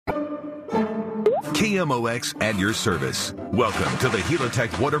KMOX at your service. Welcome to the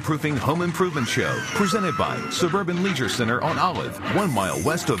Helitech Waterproofing Home Improvement Show, presented by Suburban Leisure Center on Olive, 1 mile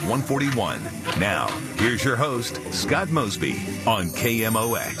west of 141. Now, here's your host, Scott Mosby, on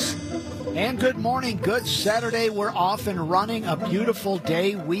KMOX. And good morning, good Saturday. We're off and running, a beautiful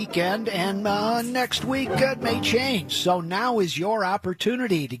day, weekend, and next week it may change. So now is your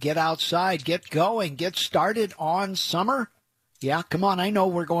opportunity to get outside, get going, get started on summer. Yeah, come on. I know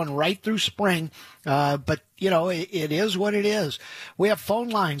we're going right through spring, but, you know, it is what it is. We have phone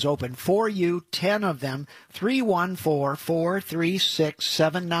lines open for you, 10 of them,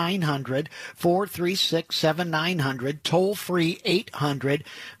 314-436-7900, 436-7900, toll-free 800-925-1120,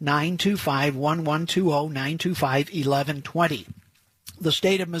 925-1120. The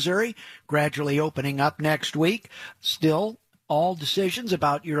state of Missouri gradually opening up next week. Still, all decisions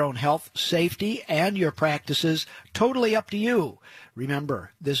about your own health, safety, and your practices totally up to you.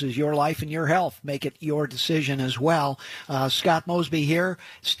 Remember, this is your life and your health. Make it your decision as well. Scott Mosby here,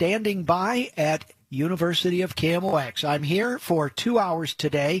 standing by at University of KMOX. I'm here for 2 hours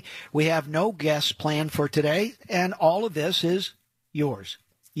today. We have no guests planned for today, and all of this is yours.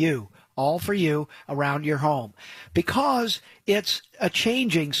 You. All for you around your home. Because it's a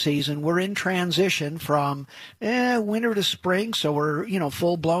changing season. We're in transition from winter to spring, so we're,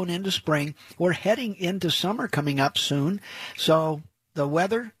 full-blown into spring. We're heading into summer coming up soon. So the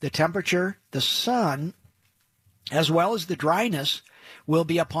weather, the temperature, the sun, as well as the dryness will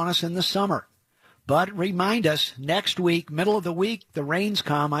be upon us in the summer. But remind us, next week, middle of the week, the rains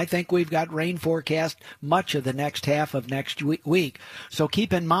come. I think we've got rain forecast much of the next half of next week. So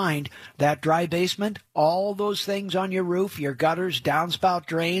keep in mind that dry basement, all those things on your roof, your gutters, downspout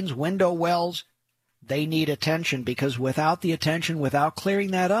drains, window wells, they need attention, because without the attention, without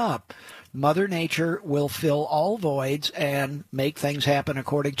clearing that up, Mother Nature will fill all voids and make things happen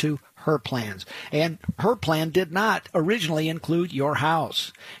according to her plans. And her plan did not originally include your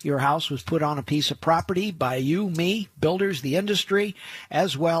house. Your house was put on a piece of property by you, me, builders, the industry,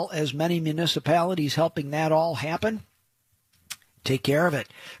 as well as many municipalities helping that all happen. Take care of it.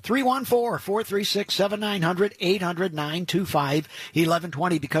 314-436-7900,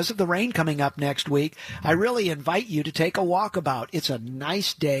 800-925-1120. Because of the rain coming up next week, I really invite you to take a walkabout. It's a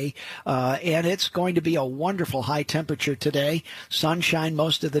nice day, and it's going to be a wonderful high temperature today. Sunshine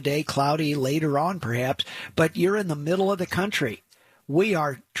most of the day, cloudy later on perhaps, but you're in the middle of the country. We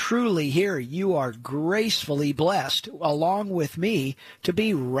are truly here. You are gracefully blessed, along with me, to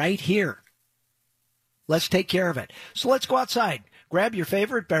be right here. Let's take care of it. So let's go outside. Grab your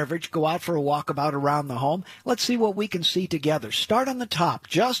favorite beverage, go out for a walkabout around the home. Let's see what we can see together. Start on the top,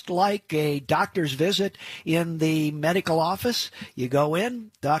 just like a doctor's visit in the medical office. You go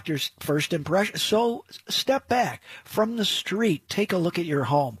in, doctor's first impression. So step back from the street. Take a look at your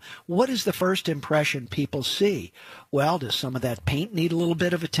home. What is the first impression people see? Well, does some of that paint need a little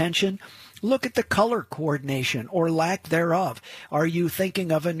bit of attention? Look at the color coordination or lack thereof. Are you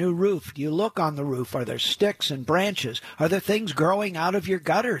thinking of a new roof? Do you look on the roof? Are there sticks and branches? Are there things growing out of your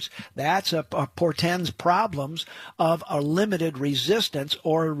gutters? That's portends problems of a limited resistance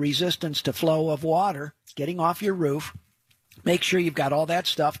or resistance to flow of water getting off your roof. Make sure you've got all that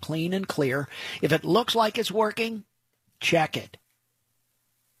stuff clean and clear. If it looks like it's working, check it.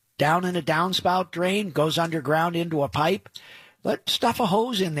 Down in a downspout drain, goes underground into a pipe. Let's stuff a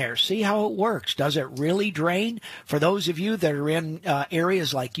hose in there. See how it works. Does it really drain? For those of you that are in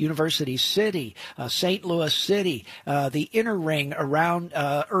areas like University City, St. Louis City, the inner ring around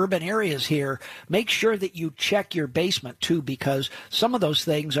urban areas here, make sure that you check your basement too, because some of those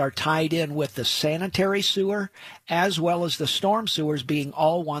things are tied in with the sanitary sewer as well as the storm sewers being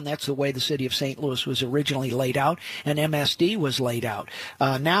all one. That's the way the city of St. Louis was originally laid out and MSD was laid out.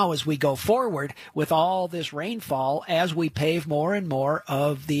 Now as we go forward with all this rainfall, as we pave more and more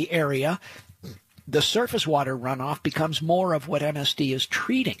of the area, the surface water runoff becomes more of what MSD is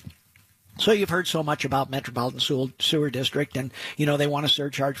treating. So you've heard so much about Metropolitan Sewer District and, they want to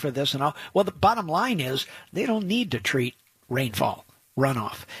surcharge for this and all. Well, the bottom line is they don't need to treat rainfall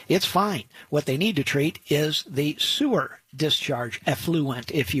runoff. It's fine. What they need to treat is the sewer discharge effluent,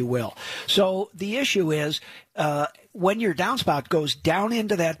 if you will. So the issue is when your downspout goes down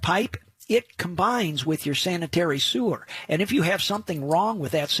into that pipe, it combines with your sanitary sewer. And if you have something wrong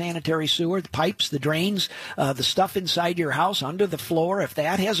with that sanitary sewer, the pipes, the drains, the stuff inside your house, under the floor, if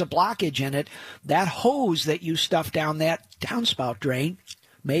that has a blockage in it, that hose that you stuff down that downspout drain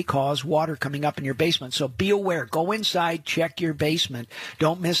may cause water coming up in your basement. So be aware. Go inside, check your basement.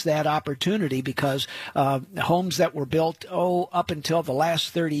 Don't miss that opportunity, because homes that were built, up until the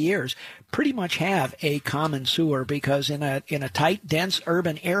last 30 years pretty much have a common sewer, because in a tight, dense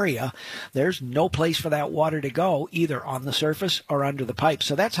urban area, there's no place for that water to go, either on the surface or under the pipe.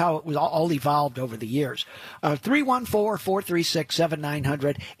 So that's how it was all evolved over the years.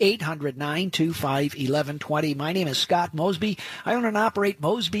 314-436-7900, 800-925-1120. My name is Scott Mosby. I own and operate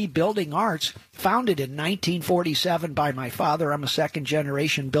Mosby Building Arts, founded in 1947 by my father. I'm a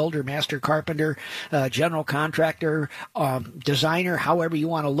second-generation builder, master carpenter, general contractor, designer, however you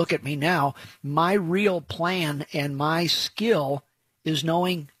want to look at me now. My real plan and my skill is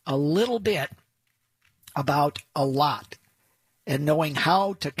knowing a little bit about a lot, and knowing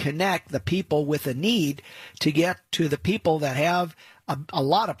how to connect the people with a need to get to the people that have a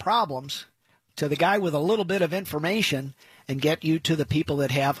lot of problems, to the guy with a little bit of information, and get you to the people that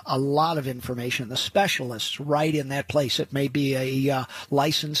have a lot of information, the specialists right in that place. It may be a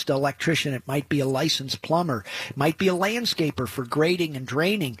licensed electrician. It might be a licensed plumber. It might be a landscaper for grading and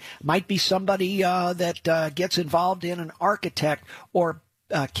draining. It might be somebody that gets involved in an architect or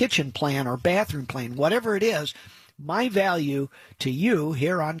kitchen plan or bathroom plan, whatever it is. My value to you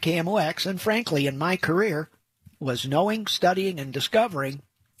here on KMOX, and frankly in my career, was knowing, studying, and discovering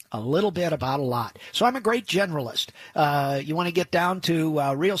a little bit about a lot. So I'm a great generalist. You want to get down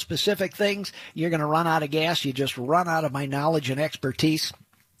to real specific things, you're going to run out of gas. You just run out of my knowledge and expertise.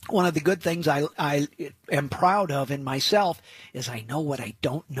 One of the good things I am proud of in myself is I know what I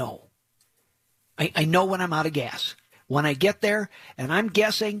don't know. I know when I'm out of gas. When I get there and I'm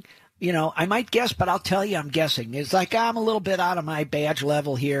guessing, I might guess, but I'll tell you I'm guessing. It's like I'm a little bit out of my badge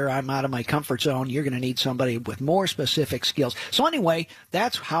level here. I'm out of my comfort zone. You're going to need somebody with more specific skills. So anyway,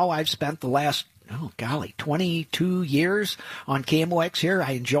 that's how I've spent the last, 22 years on KMOX here.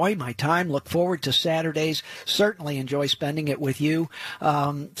 I enjoy my time. Look forward to Saturdays. Certainly enjoy spending it with you.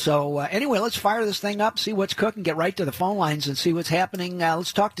 Anyway, let's fire this thing up, see what's cooking, get right to the phone lines and see what's happening.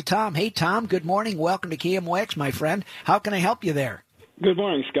 Let's talk to Tom. Hey, Tom, good morning. Welcome to KMOX, my friend. How can I help you there? Good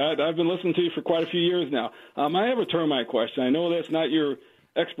morning, Scott. I've been listening to you for quite a few years now. I have a termite question. I know that's not your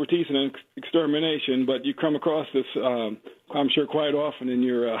expertise in extermination, but you come across this, I'm sure, quite often in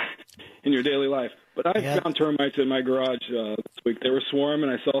your daily life. But I found termites in my garage this week. They were swarming.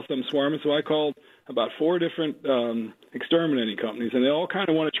 I saw some swarming, so I called about 4 different exterminating companies, and they all kind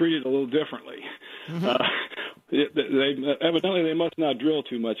of want to treat it a little differently. Mm-hmm. Evidently, they must not drill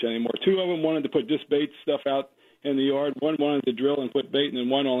too much anymore. 2 of them wanted to put just bait stuff out in the yard. One wanted to drill and put bait, and then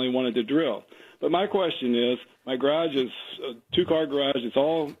one only wanted to drill. But my question is, my garage is a 2-car garage. It's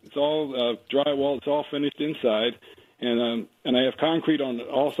all drywall. It's all finished inside, and I have concrete on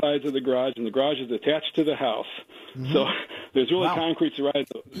all sides of the garage, and the garage is attached to the house. Mm-hmm. So there's really concrete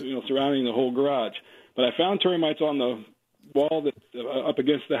surrounding the whole garage. But I found termites on the wall that up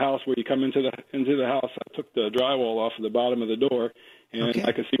against the house where you come into the house. I took the drywall off of the bottom of the door, and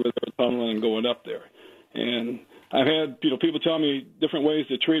I could see where they were tunneling and going up there. And I've had people tell me different ways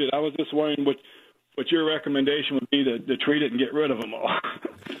to treat it. I was just wondering what your recommendation would be to treat it and get rid of them all.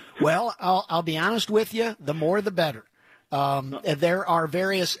 Well, I'll be honest with you. The more, the better. There are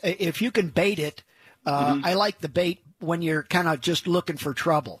various. If you can bait it, I like the bait when you're kind of just looking for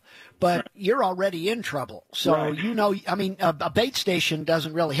trouble. But you're already in trouble. So, a bait station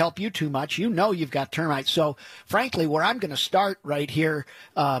doesn't really help you too much. You've got termites. So, frankly, where I'm going to start right here,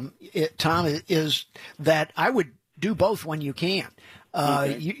 Tom, is that I would do both when you can.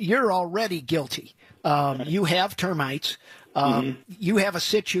 You're already guilty. You have termites. You have a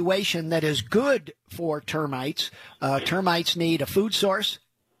situation that is good for termites. Termites need a food source,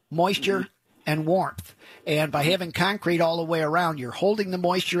 moisture, and warmth. And by having concrete all the way around, you're holding the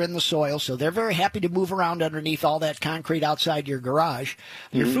moisture in the soil, so they're very happy to move around underneath all that concrete outside your garage.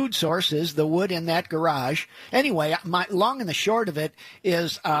 Your food source is the wood in that garage. Anyway, my long and the short of it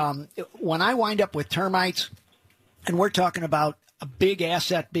is when I wind up with termites, and we're talking about a big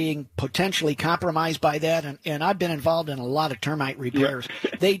asset being potentially compromised by that, and I've been involved in a lot of termite repairs.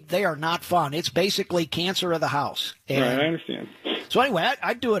 They are not fun. It's basically cancer of the house. And right, I understand. So anyway,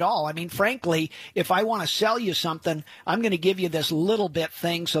 I'd do it all. I mean, frankly, if I want to sell you something, I'm going to give you this little bit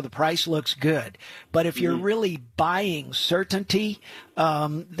thing so the price looks good. But if you're really buying certainty,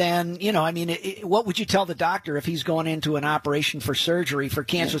 then, what would you tell the doctor if he's going into an operation for surgery for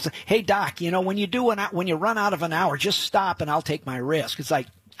cancer? Say, hey, doc, when you run out of an hour, just stop and I'll take my risk. It's like,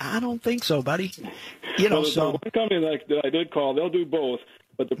 I don't think so, buddy. So one company that I did call, they'll do both.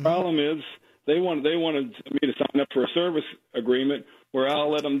 But the problem is, They wanted me to sign up for a service agreement where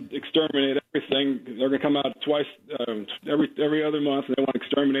I'll let them exterminate everything. They're going to come out twice every other month, and they want to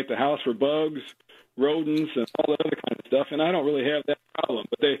exterminate the house for bugs, rodents, and all the other kind of stuff. And I don't really have that problem.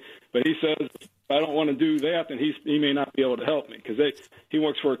 But he says if I don't want to do that, then he may not be able to help me because he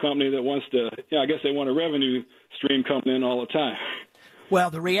works for a company that wants to. I guess they want a revenue stream coming in all the time. Well,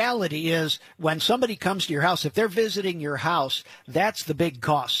 the reality is when somebody comes to your house, if they're visiting your house, that's the big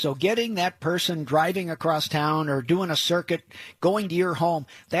cost. So getting that person driving across town or doing a circuit, going to your home,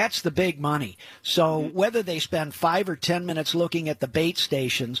 that's the big money. So whether they spend 5 or 10 minutes looking at the bait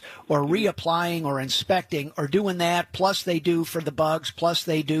stations or reapplying or inspecting or doing that, plus they do for the bugs, plus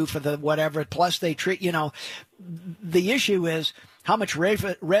they do for the whatever, plus they treat, the issue is how much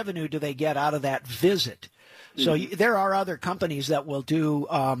revenue do they get out of that visit? So there are other companies that will do,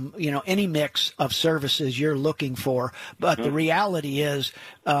 any mix of services you're looking for. But the reality is,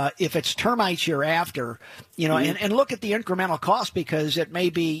 if it's termites you're after, and look at the incremental cost because it may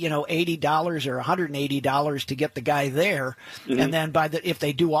be, $80 or $180 to get the guy there. And then if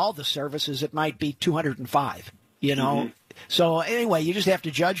they do all the services, it might be $205, So anyway, you just have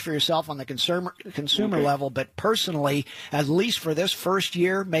to judge for yourself on the consumer level. But personally, at least for this first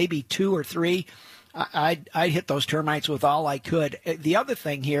year, maybe 2 or 3, I'd hit those termites with all I could. The other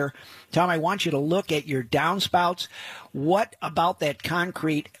thing here, Tom, I want you to look at your downspouts. What about that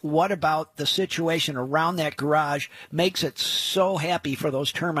concrete? What about the situation around that garage makes it so happy for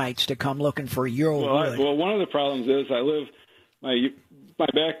those termites to come looking for your wood? Well, one of the problems is my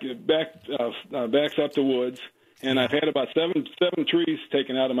back's up to woods, and I've had about seven trees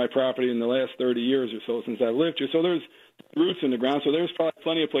taken out of my property in the last 30 years or so since I've lived here. So there's roots in the ground, so there's probably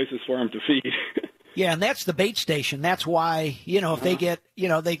plenty of places for them to feed. Yeah, and that's the bait station. That's why, if they get,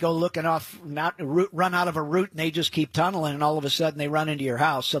 they go looking off, run out of a route and they just keep tunneling and all of a sudden they run into your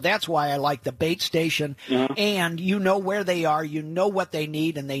house. So that's why I like the bait station. And you know where they are, you know what they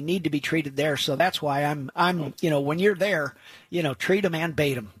need, and they need to be treated there. So that's why I'm when you're there, treat them and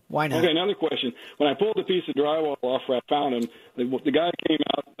bait them. Why not? Okay, another question. When I pulled a piece of drywall off where I found him, the guy came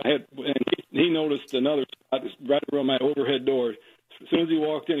out and he noticed another spot right around my overhead door. As soon as he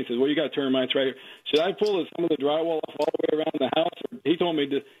walked in, he says, "Well, you got termites right here. Should I pull some of the drywall off all the way around the house?" Or he told me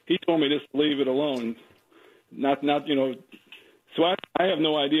just to leave it alone. Not. So I have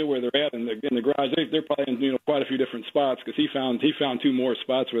no idea where they're at in the garage. They're probably in quite a few different spots because he found 2 more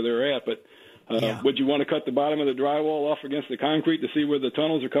spots where they're at. But would you want to cut the bottom of the drywall off against the concrete to see where the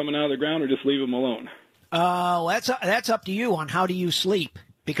tunnels are coming out of the ground, or just leave them alone? That's up to you on how do you sleep.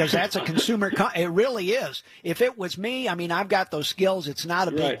 Because that's a consumer, it really is. If it was me, I've got those skills. It's not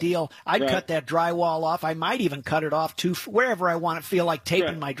a big deal. I'd cut that drywall off. I might even cut it off to wherever I want to feel like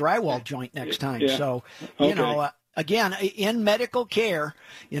taping my drywall joint next time. Yeah. So, again, in medical care,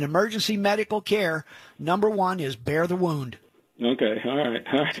 in emergency medical care, number 1 is bear the wound. Okay. All right.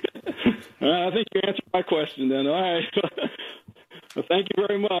 I think you answered my question then. All right. Well, thank you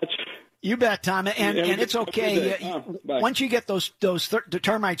very much. You bet, Tom, and it's okay. Once you get those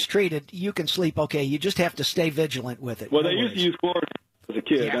termites treated, you can sleep okay. You just have to stay vigilant with it. Well, they used to use chlorine as a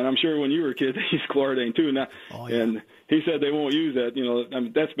kid, and I'm sure when you were a kid, they used chlorine too. Now, and he said they won't use that.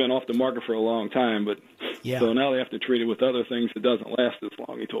 That's been off the market for a long time, but so now they have to treat it with other things that doesn't last as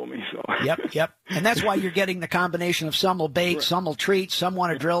long. He told me so. Yep, and that's why you're getting the combination of some will bait, some will treat, some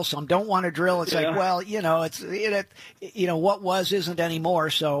want to drill, some don't want to drill. It's like, well, what was isn't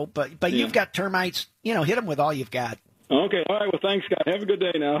anymore. So, but you've got termites. Hit them with all you've got. Okay, all right. Well, thanks, Scott. Have a good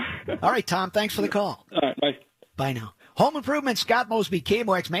day now. All right, Tom. Thanks for the call. All right, bye. Bye now. Home Improvement, Scott Mosby,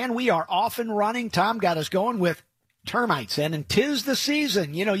 KMOX. Man, we are off and running. Tom got us going with termites, and 'tis the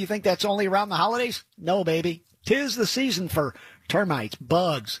season. You think that's only around the holidays? No, baby. 'Tis the season for termites,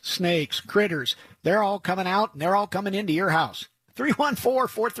 bugs, snakes, critters. They're all coming out, and they're all coming into your house.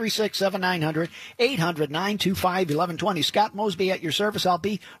 314-436-7900, 800-925-1120. Scott Mosby at your service. I'll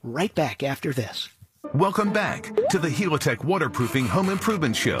be right back after this. Welcome back to the Helitech Waterproofing Home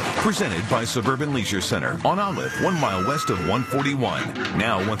Improvement Show, presented by Suburban Leisure Center on Olive, 1 mile west of 141.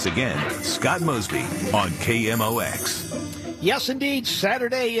 Now, once again, Scott Mosby on KMOX. Yes, indeed.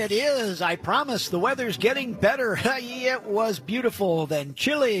 Saturday it is. I promise the weather's getting better. It was beautiful, then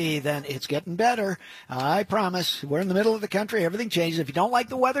chilly, then it's getting better. I promise. We're in the middle of the country. Everything changes. If you don't like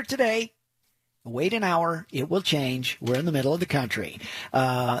the weather today, wait an hour. It will change. We're in the middle of the country.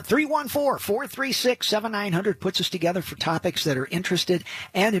 314-436-7900 puts us together for topics that are interested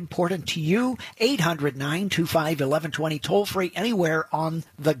and important to you. 800-925-1120, toll free anywhere on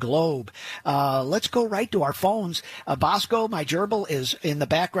the globe. Let's go right to our phones. Bosco, my gerbil, is in the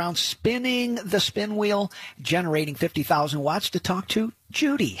background spinning the spin wheel, generating 50,000 watts to talk to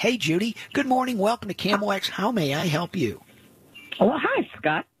Judy. Hey, Judy. Good morning. Welcome to KMOX. How may I help you? Well, hi,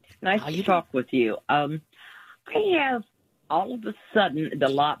 Scott. Nice to talk with you. I have all of a sudden,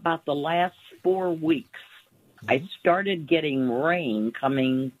 about the last 4 weeks, I started getting rain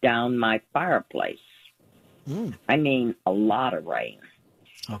coming down my fireplace. I mean, a lot of rain.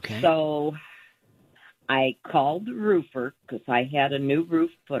 Okay. So I called the roofer because I had a new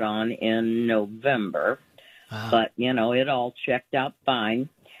roof put on in November. But, it all checked out fine.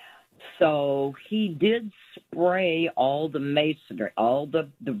 So he did spray all the masonry, all the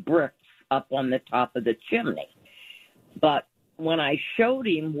bricks up on the top of the chimney. But when I showed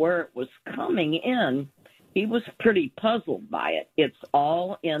him where it was coming in, he was pretty puzzled by it. It's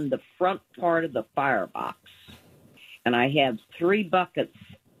all in the front part of the firebox. And I have 3 buckets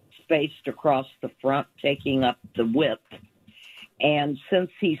spaced across the front, taking up the width. And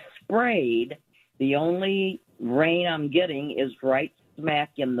since he sprayed, the only rain I'm getting is right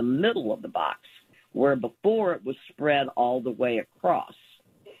smack in the middle of the box, where before it was spread all the way across.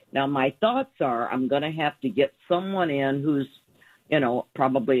 Now, my thoughts are I'm going to have to get someone in who's,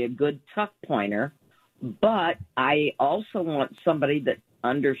 probably a good tuck pointer, but I also want somebody that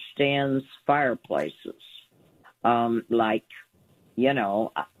understands fireplaces. I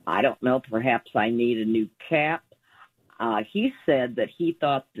don't know, perhaps I need a new cap. He said that he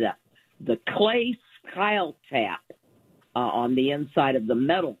thought that the clay tile tap on the inside of the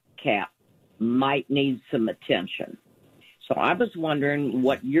metal cap might need some attention. So I was wondering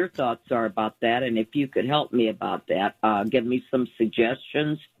what your thoughts are about that, and if you could help me about that, give me some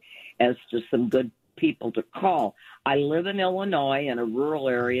suggestions as to some good people to call. I live in Illinois, in a rural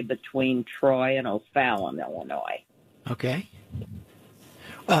area between Troy and O'Fallon, Illinois. Okay.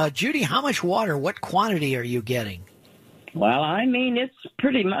 Judy, how much water, what quantity are you getting? Well, I mean, it's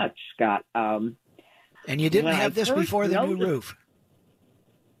pretty much, Scott. And you didn't have this before the new roof?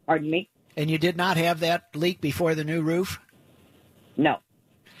 Pardon me? And you did not have that leak before the new roof? No.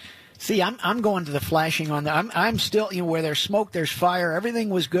 See, I'm going to the flashing on that. I'm still, where there's smoke, there's fire. Everything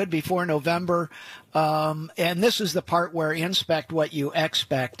was good before November. And this is the part where inspect what you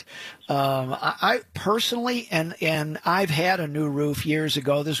expect. I personally, and I've had a new roof years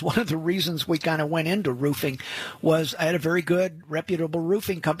ago. This is one of the reasons we kind of went into roofing was I had a very good, reputable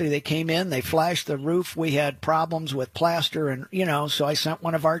roofing company. They came in, they flashed the roof. We had problems with plaster and, so I sent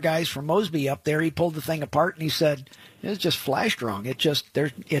one of our guys from Mosby up there. He pulled the thing apart and he said, it's just flashed wrong. It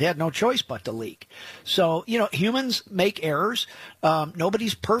had no choice but to leak. So, humans make errors.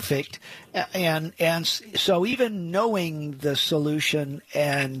 Nobody's perfect. And so even knowing the solution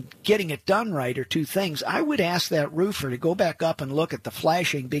and getting it done right are two things. I would ask that roofer to go back up and look at the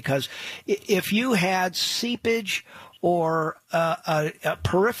flashing, because if you had seepage or a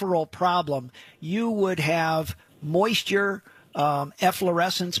peripheral problem, you would have moisture,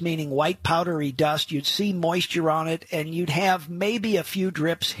 efflorescence, meaning white powdery dust. You'd see moisture on it, and you'd have maybe a few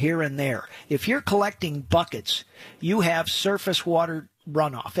drips here and there. If you're collecting buckets, you have surface water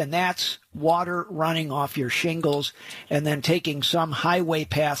runoff, and that's water running off your shingles and then taking some highway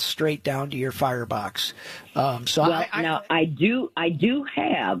path straight down to your firebox. I do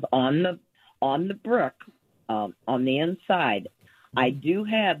have on the brick, on the inside, I do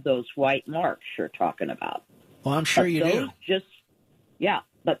have those white marks you're talking about. Well, I'm sure you do.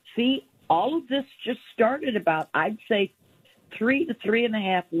 But see, all of this just started about, I'd say, 3 to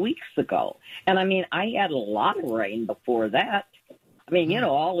 3.5 weeks ago. And I mean, I had a lot of rain before that. I mean,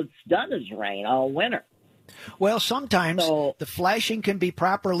 all it's done is rain all winter. Well, sometimes the flashing can be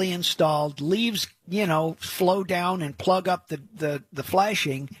properly installed. Leaves, flow down and plug up the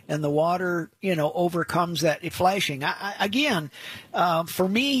flashing, and the water, overcomes that flashing. For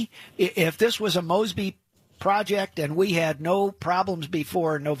me, if this was a Mosby project and we had no problems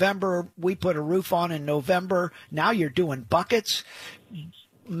before November, we put a roof on in November. Now you're doing buckets.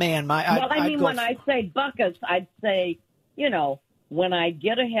 Man, when I say buckets, I'd say, when I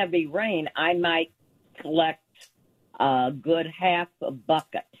get a heavy rain, I might collect a good half a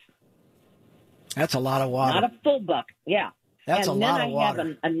bucket. That's a lot of water. Not a full bucket, yeah. That's a lot of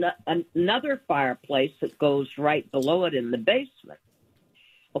water. And then I have another fireplace that goes right below it in the basement.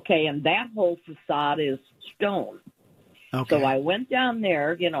 Okay, and that whole facade is stone. Okay. So I went down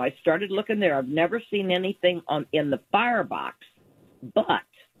there, I started looking there. I've never seen anything in the firebox, but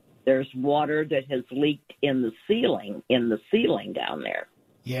there's water that has leaked in the ceiling down there.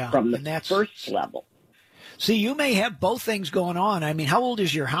 Yeah. From the first level. See, you may have both things going on. I mean, how old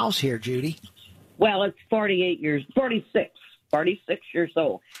is your house here, Judy? Well, it's 46 years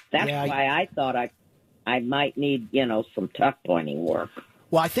old. That's why I thought I might need, some tuck pointing work.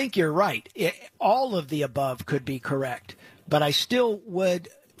 Well, I think you're right. All of the above could be correct, but I still would,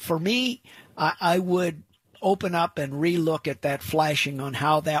 for me, I would open up and relook at that flashing on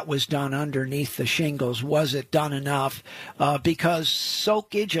how that was done underneath the shingles. Was it done enough? Because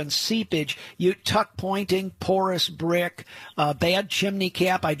soakage and seepage, you tuck pointing, porous brick, bad chimney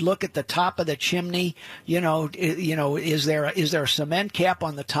cap. I'd look at the top of the chimney. Is there a cement cap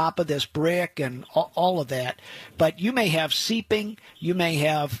on the top of this brick and all of that? But you may have seeping, you may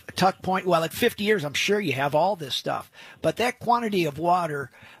have tuck point. Well, at 50 years, I'm sure you have all this stuff. But that quantity of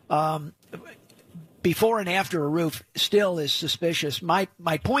water before and after a roof still is suspicious. My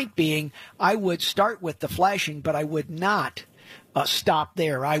point being, I would start with the flashing, but I would not stop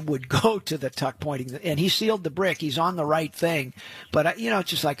there. I would go to the tuck pointing. And he sealed the brick. He's on the right thing. But, it's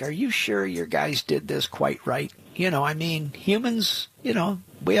just like, are you sure your guys did this quite right? Humans,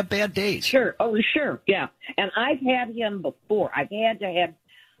 we have bad days. Sure. Oh, sure. Yeah. And I've had him before.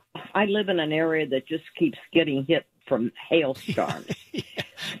 I live in an area that just keeps getting hit from hailstorms.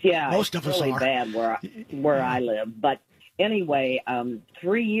 Yeah, most of us really are bad where I live. But anyway,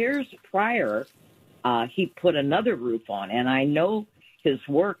 3 years prior, he put another roof on, and I know his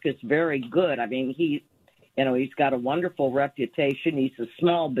work is very good. I mean, he's got a wonderful reputation. He's a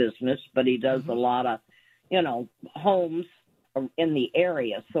small business, but he does a lot of, homes in the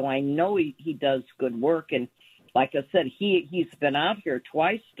area. So I know he does good work. And like I said, he's been out here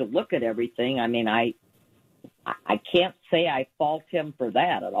twice to look at everything. I mean, I can't say I fault him for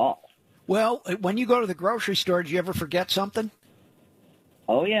that at all. Well, when you go to the grocery store, do you ever forget something?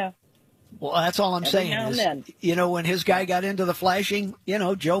 Oh, yeah. Well, that's all I'm saying. Now and then. When his guy got into the flashing,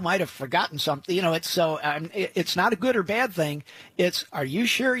 Joe might have forgotten something. It's not a good or bad thing. It's, are you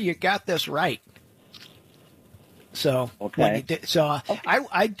sure you got this right? So okay.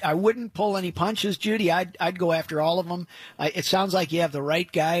 I wouldn't pull any punches, Judy. I'd go after all of them. It sounds like you have the right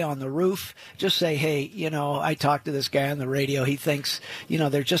guy on the roof. Just say, hey, I talked to this guy on the radio. He thinks,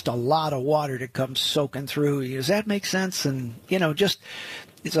 there's just a lot of water to come soaking through. Does that make sense? And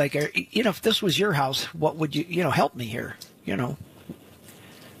it's like, if this was your house, what would you, help me here?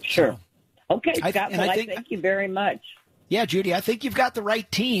 Sure. So, okay, Scott. Thank you very much. Yeah, Judy, I think you've got the right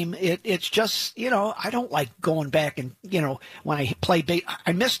team. It's just, I don't like going back and, when I play base,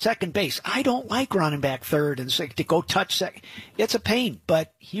 I missed second base. I don't like running back third and to go touch second. It's a pain,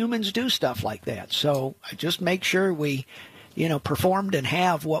 but humans do stuff like that. So I just make sure we, performed and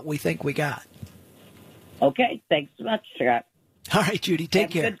have what we think we got. Okay, thanks so much, Scott. All right, Judy,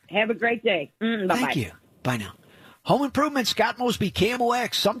 take care. Have a great day. Bye-bye. Thank you. Bye now. Home Improvement, Scott Mosby,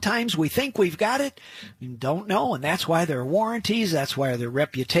 KMOX. Sometimes we think we've got it and don't know, and that's why there are warranties. That's why there are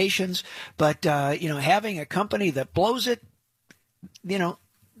reputations. But, having a company that blows it,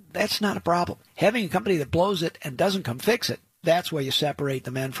 that's not a problem. Having a company that blows it and doesn't come fix it, that's where you separate the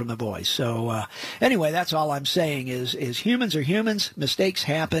men from the boys. So, anyway, that's all I'm saying is humans are humans. Mistakes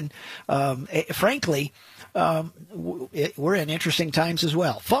happen. Frankly, we're in interesting times as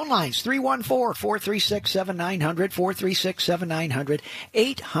well. Phone lines, 314-436-7900, 436-7900,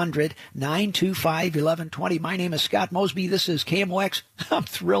 800-925-1120. My name is Scott Mosby. This is KMOX. I'm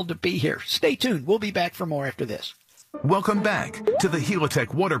thrilled to be here. Stay tuned. We'll be back for more after this. Welcome back to the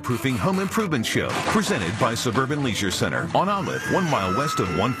Helitech Waterproofing Home Improvement Show, presented by Suburban Leisure Center on Olive, 1 mile west of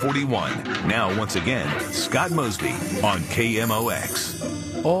 141. Now, once again, Scott Mosby on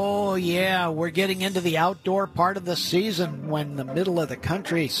KMOX. Oh, yeah, we're getting into the outdoor part of the season when the middle of the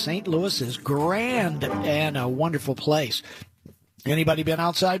country, St. Louis, is grand and a wonderful place. Anybody been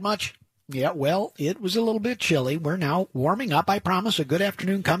outside much? Yeah, well, it was a little bit chilly. We're now warming up. I promise a good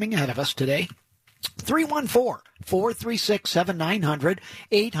afternoon coming ahead of us today. 314-436-7900,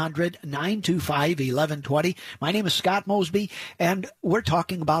 800-925-1120. My name is Scott Mosby, and we're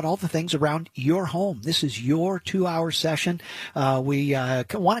talking about all the things around your home. This is your 2-hour session.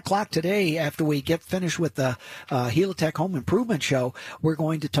 1 o'clock today, after we get finished with the Helitech Home Improvement Show, we're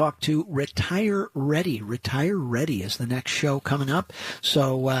going to talk to Retire Ready. Retire Ready is the next show coming up.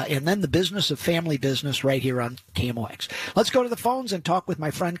 So, and then the business of family business right here on KMOX. Let's go to the phones and talk with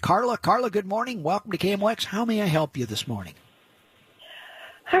my friend Carla. Carla, good morning. Welcome to KMOX. How may I help you this morning?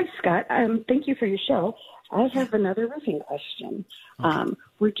 Hi, Scott. Thank you for your show. I have another roofing question. Okay.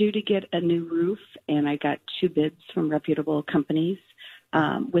 We're due to get a new roof, and I got 2 bids from reputable companies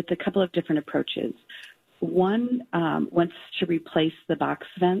with a couple of different approaches. One wants to replace the box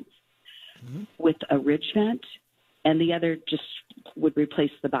vents with a ridge vent, and the other just would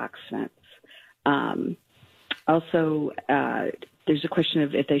replace the box vents. Also, there's a question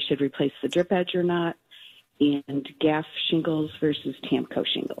of if they should replace the drip edge or not, and gaff shingles versus Tamco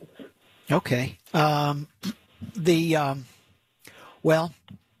shingles. Okay. Well,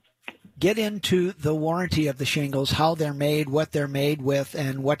 get into the warranty of the shingles, how they're made, what they're made with,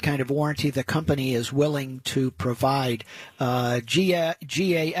 and what kind of warranty the company is willing to provide. GAF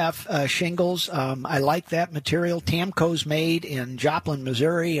shingles, I like that material. Tamco's made in Joplin,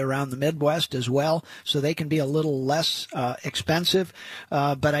 Missouri, around the Midwest as well, so they can be a little less expensive.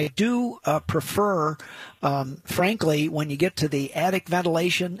 But I do prefer, frankly, when you get to the attic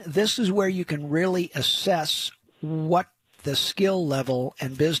ventilation, this is where you can really assess what the skill level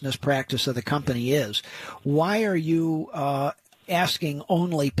and business practice of the company is. Why are you asking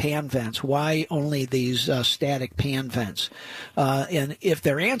only pan vents? Why only these static pan vents? And if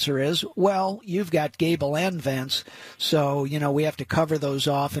their answer is, well, you've got gable end vents, so, we have to cover those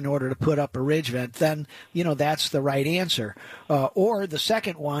off in order to put up a ridge vent, then, that's the right answer. Or the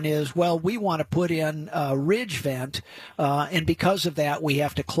second one is, well, we want to put in a ridge vent, and because of that, we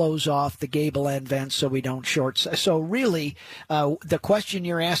have to close off the gable end vents so we don't short. So really, the question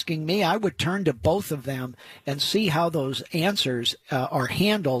you're asking me, I would turn to both of them and see how those answers are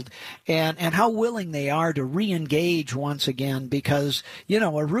handled and how willing they are to re-engage once again, because,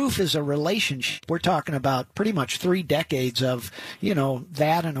 a roof is a relationship. We're talking about pretty much 3 decades of,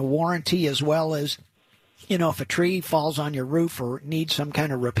 that and a warranty, as well as, if a tree falls on your roof or needs some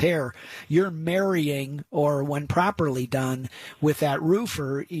kind of repair, you're marrying, or when properly done with that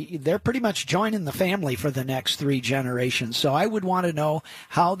roofer, they're pretty much joining the family for the next 3 generations. So I would want to know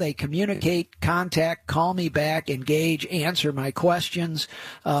how they communicate, contact, call me back, engage, answer my questions,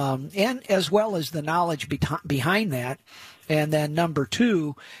 and as well as the knowledge behind that. And then number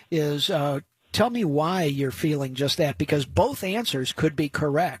 2 is tell me why you're feeling just that, because both answers could be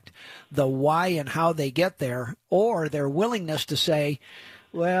correct, the why and how they get there, or their willingness to say,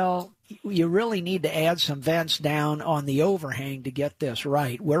 well, you really need to add some vents down on the overhang to get this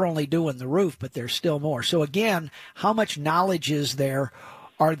right. We're only doing the roof, but there's still more. So again, how much knowledge is there?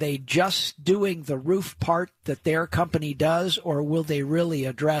 Are they just doing the roof part that their company does, or will they really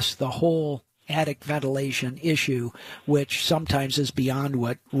address the whole attic ventilation issue, which sometimes is beyond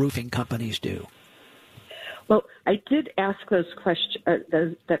what roofing companies do? Well, I did ask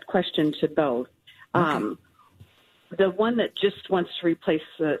that question to both. Okay. The one that just wants to replace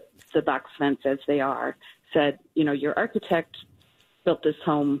the box vents as they are said, your architect built this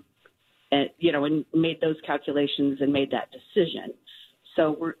home and, and made those calculations and made that decision.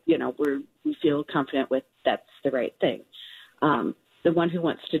 So we feel confident with that's the right thing. The one who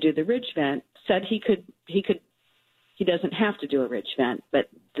wants to do the ridge vent said he doesn't have to do a ridge vent, but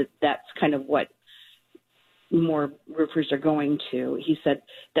that's kind of what more roofers are going to. He said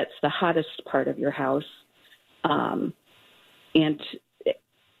that's the hottest part of your house, and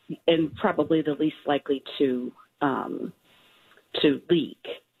probably the least likely to leak.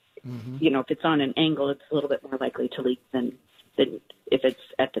 Mm-hmm. If it's on an angle, it's a little bit more likely to leak than if it's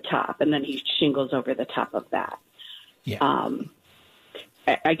at the top, and then he shingles over the top of that. Yeah.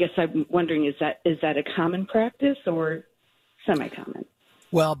 I guess I'm wondering, is that a common practice or semi-common?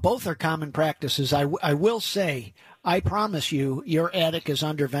 Well, both are common practices. I will say, I promise you, your attic is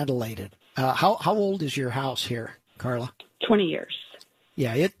underventilated. How old is your house here, Carla? 20 years.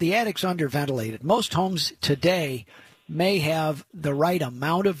 Yeah, the attic's underventilated. Most homes today may have the right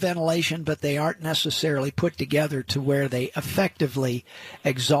amount of ventilation, but they aren't necessarily put together to where they effectively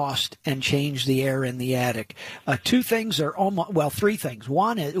exhaust and change the air in the attic. 2 things are almost, 3 things.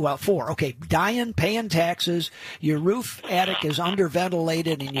 4. Okay, dying, paying taxes, your roof attic is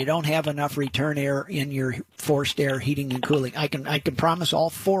underventilated, and you don't have enough return air in your forced air heating and cooling. I can promise all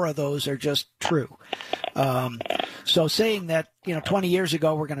 4 of those are just true. So saying that, 20 years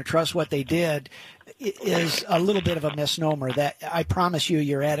ago we're going to trust what they did is a little bit of a misnomer. That I promise you,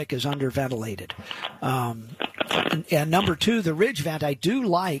 your attic is underventilated. And number 2, the ridge vent, I do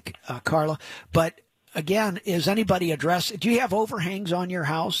like, Carla, but again, is anybody do you have overhangs on your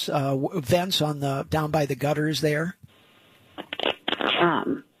house, vents on down by the gutters there?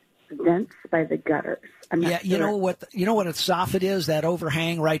 Vents by the gutters. I'm not sure. You know what a soffit is? That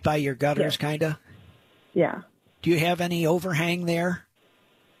overhang right by your gutters, kind of. Yeah. Do you have any overhang there?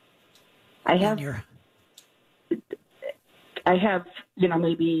 I have,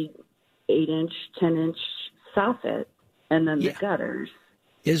 maybe 8-inch, 10-inch soffit, and then the gutters.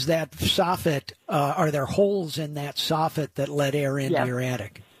 Is that soffit, are there holes in that soffit that let air into your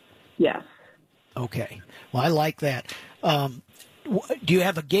attic? Yes. Okay. Well, I like that. Do you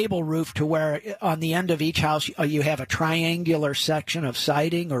have a gable roof to where on the end of each house you have a triangular section of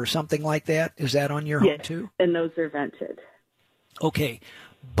siding or something like that? Is that on your home too? And those are vented. Okay.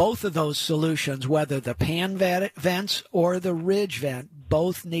 Both of those solutions, whether the pan vents or the ridge vent,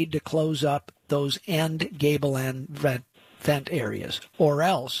 both need to close up those gable end vent areas, or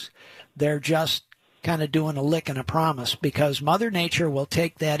else they're just kind of doing a lick and a promise, because Mother Nature will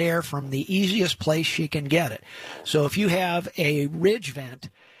take that air from the easiest place she can get it. So if you have a ridge vent,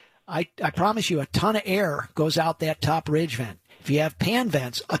 I promise you a ton of air goes out that top ridge vent. If you have pan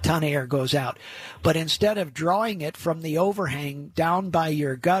vents, a ton of air goes out. But instead of drawing it from the overhang down by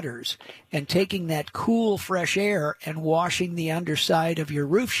your gutters and taking that cool, fresh air and washing the underside of your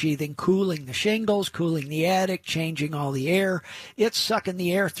roof sheathing, cooling the shingles, cooling the attic, changing all the air, it's sucking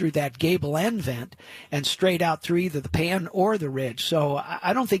the air through that gable end vent and straight out through either the pan or the ridge. So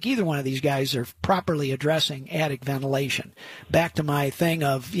I don't think either one of these guys are properly addressing attic ventilation. Back to my thing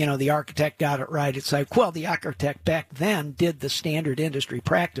of, the architect got it right. It's like, well, the architect back then did the standard industry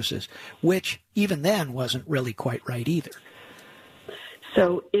practices, which even then wasn't really quite right either.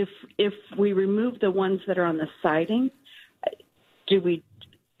 So if we remove the ones that are on the siding, do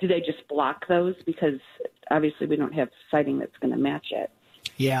they just block those? Because obviously we don't have siding that's going to match it.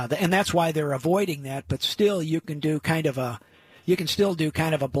 Yeah, and that's why they're avoiding that. But still, you can still do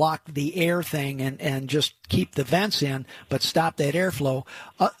kind of a block the air thing and just keep the vents in, but stop that airflow.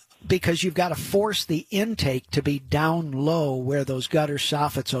 Because you've got to force the intake to be down low where those gutter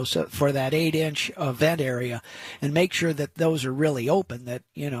soffits for that 8-inch vent area, and make sure that those are really open, that,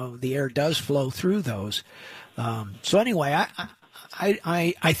 the air does flow through those. So anyway,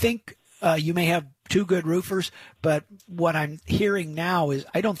 I think you may have two good roofers, but what I'm hearing now is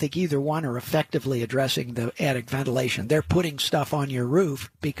I don't think either one are effectively addressing the attic ventilation. They're putting stuff on your roof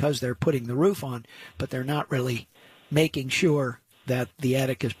because they're putting the roof on, but they're not really making sure that the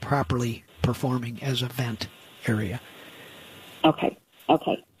attic is properly performing as a vent area. Okay.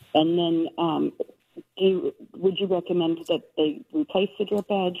 And then would you recommend that they replace the drip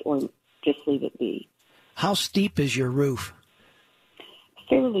edge or just leave it be? How steep is your roof?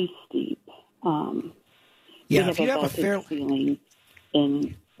 Fairly steep. We have a vaulted ceiling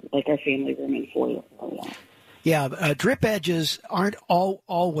in like our family room and foyer area. Yeah, drip edges aren't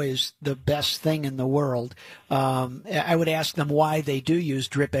always the best thing in the world. I would ask them why they do use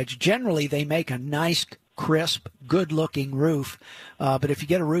drip edge. Generally, they make a nice, crisp, good-looking roof. But if you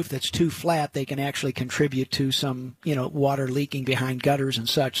get a roof that's too flat, they can actually contribute to some, water leaking behind gutters and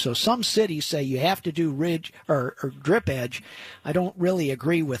such. So some cities say you have to do ridge or drip edge. I don't really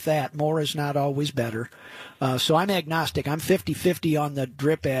agree with that. More is not always better. So I'm agnostic. I'm 50-50 on the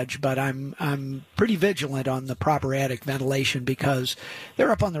drip edge, but I'm pretty vigilant on the proper attic ventilation, because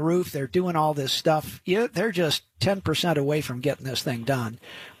they're up on the roof, they're doing all this stuff. They're just 10% away from getting this thing done.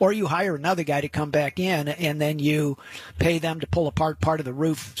 Or you hire another guy to come back in, and then you pay them to pull apart part of the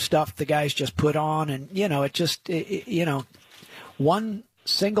roof stuff the guys just put on, and one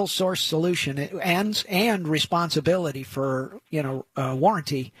single source solution and responsibility for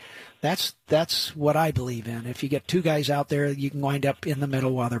warranty. That's what I believe in. If you get two guys out there, you can wind up in the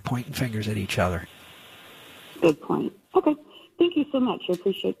middle while they're pointing fingers at each other. Good point. Okay. Thank you so much. I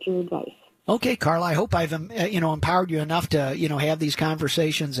appreciate your advice. Okay, Carla, I hope I've empowered you enough to have these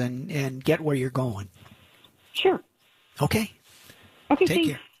conversations and get where you're going. Sure. Okay. Okay, Take thanks.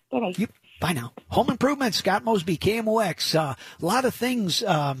 care. Bye-bye. Bye now. Home Improvement, Scott Mosby, KMOX. A lot of things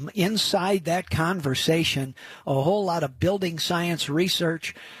inside that conversation, a whole lot of building science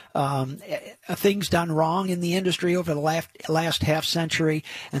research, things done wrong in the industry over the last half century,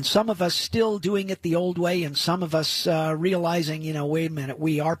 and some of us still doing it the old way, and some of us realizing, wait a minute,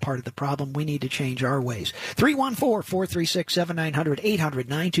 we are part of the problem. We need to change our ways. 314-436-7900,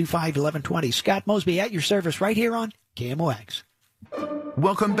 800-925-1120. Scott Mosby at your service right here on KMOX.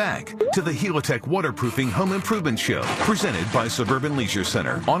 Welcome back to the Helitech Waterproofing Home Improvement Show, presented by Suburban Leisure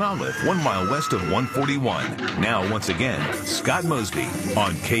Center on Olive, 1 mile west of 141. Now, once again, Scott Mosby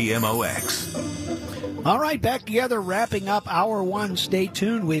on KMOX. All right, back together, wrapping up hour one. Stay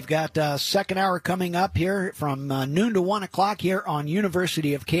tuned. We've got second hour coming up here from noon to 1 o'clock here on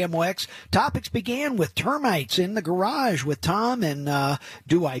University of KMOX. Topics began with termites in the garage with Tom, and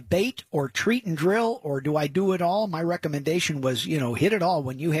do I bait or treat and drill, or do I do it all? My recommendation was, hit it all.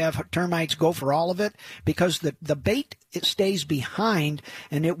 When you have termites, go for all of it, because the bait, it stays behind,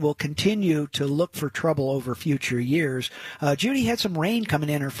 and it will continue to look for trouble over future years. Judy had some rain coming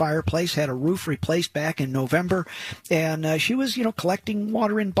in her fireplace, had a roof replaced back in November, and she was, collecting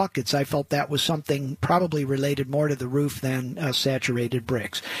water in buckets. I felt that was something probably related more to the roof than saturated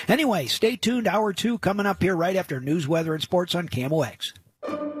bricks. Anyway, stay tuned. Hour two coming up here right after news, weather, and sports on KMOX.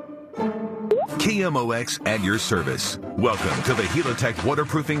 KMOX at your service. Welcome to the Helitech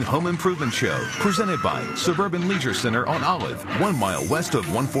Waterproofing Home Improvement Show, presented by Suburban Leisure Center on Olive, 1 mile west of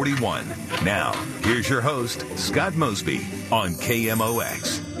 141. Now, here's your host, Scott Mosby on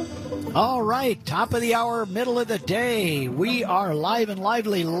KMOX. All right, top of the hour, middle of the day. We are live and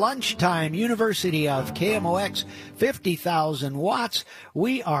lively lunchtime, University of KMOX, 50,000 watts.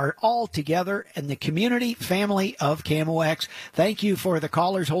 We are all together in the community family of KMOX. Thank you for the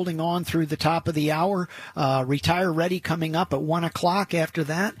callers holding on through the top of the hour. Retire Ready coming up at 1 o'clock. After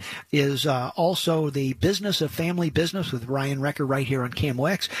that is also the Business of Family Business with Ryan Recker right here on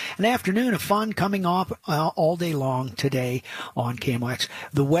KMOX. An afternoon of fun coming off all day long today on KMOX.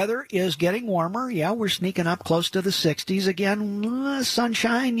 The weather is getting warmer. Yeah, we're sneaking up close to the 60s again.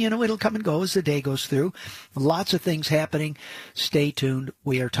 Sunshine, it'll come and go as the day goes through. Lots of things happening. Stay tuned.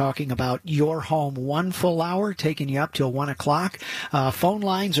 We are talking about your home, 1 full hour, taking you up till 1 o'clock. Phone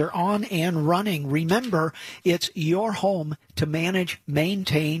lines are on and running. Remember, it's your home to manage,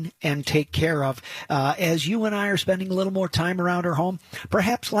 maintain, and take care of. As you and I are spending a little more time around our home,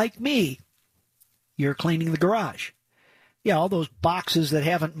 perhaps like me, you're cleaning the garage. Yeah, all those boxes that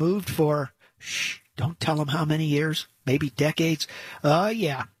haven't moved for, don't tell them how many years, maybe decades.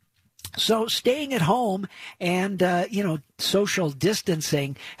 Yeah. So staying at home and, social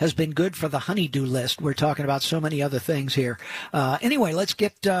distancing has been good for the honey-do list. We're talking about so many other things here. Anyway, let's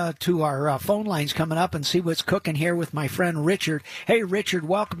get to our phone lines coming up and see what's cooking here with my friend Richard. Hey, Richard,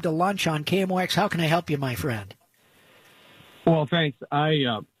 welcome to lunch on KMOX. How can I help you, my friend? Well, thanks.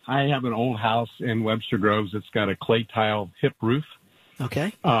 I have an old house in Webster Groves. It's got a clay tile hip roof.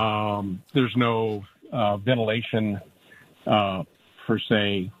 Okay. There's no ventilation per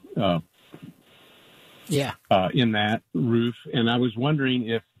se in that roof. And I was wondering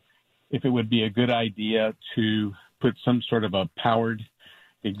if it would be a good idea to put some sort of a powered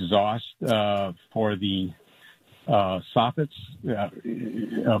exhaust for the soffits,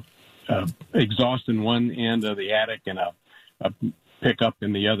 exhaust in one end of the attic and a pickup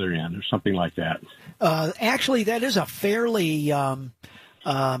in the other end or something like that. Actually, that is a fairly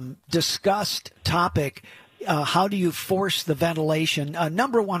discussed topic. How do you force the ventilation?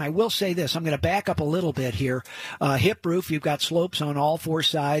 Number one, I will say this. I'm going to back up a little bit here. Hip roof, you've got slopes on all four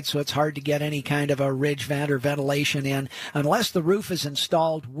sides, so it's hard to get any kind of a ridge vent or ventilation in unless the roof is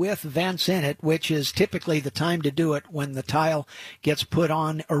installed with vents in it, which is typically the time to do it when the tile gets put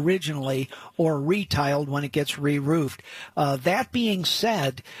on originally or retiled when it gets re-roofed. That being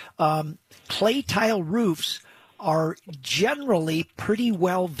said, clay tile roofs are generally pretty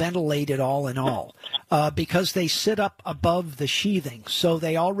well ventilated all in all because they sit up above the sheathing. So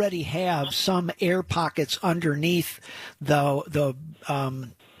they already have some air pockets underneath the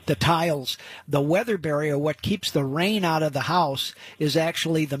tiles. The weather barrier, what keeps the rain out of the house, is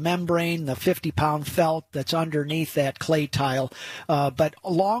actually the membrane, the 50-pound felt that's underneath that clay tile. But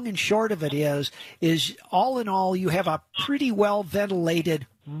long and short of it is all in all, you have a pretty well ventilated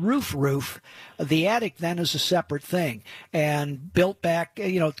roof. The attic then is a separate thing and built back,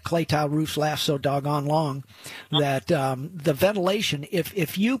 clay tile roofs last so doggone long that the ventilation,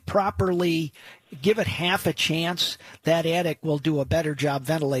 if you properly give it half a chance, that attic will do a better job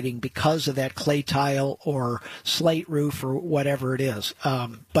ventilating because of that clay tile or slate roof or whatever it is.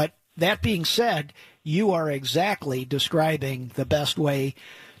 But that being said, you are exactly describing the best way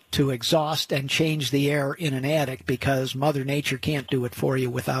to exhaust and change the air in an attic because Mother Nature can't do it for you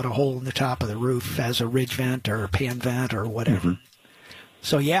without a hole in the top of the roof as a ridge vent or a pan vent or whatever. Mm-hmm.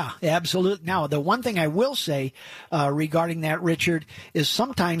 So, yeah, absolutely. Now, the one thing I will say regarding that, Richard, is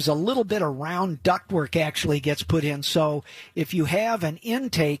sometimes a little bit of round ductwork actually gets put in. So if you have an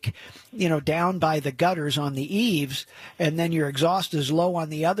intake, down by the gutters on the eaves, and then your exhaust is low on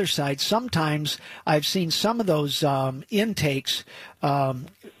the other side, sometimes I've seen some of those intakes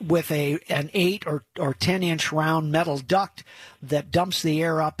with an 8 or 10-inch round metal duct that dumps the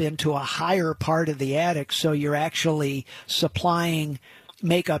air up into a higher part of the attic, so you're actually supplying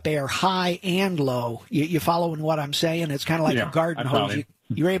makeup air high and low. You following what I'm saying? It's kind of like a garden hose.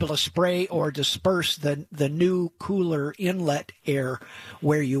 You're able to spray or disperse the new cooler inlet air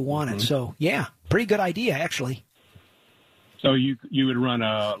where you want it. So, yeah, pretty good idea, actually. So you would run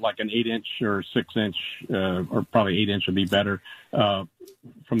like an 8-inch or 6-inch, or probably 8-inch would be better,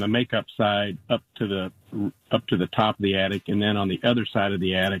 from the makeup side up to the top of the attic, and then on the other side of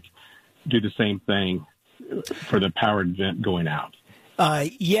the attic, do the same thing for the powered vent going out.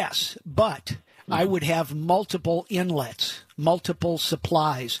 Yes, but I would have multiple inlets, multiple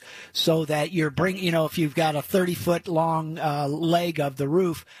supplies, so that you're bringing, if you've got a 30-foot long leg of the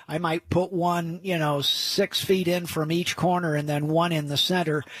roof, I might put one, 6 feet in from each corner and then one in the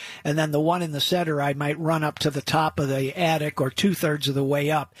center. And then the one in the center, I might run up to the top of the attic or 2/3 of the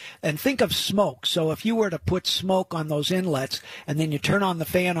way up. And think of smoke. So if you were to put smoke on those inlets and then you turn on the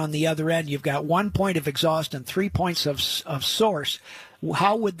fan on the other end, you've got 1 point of exhaust and 3 points of source.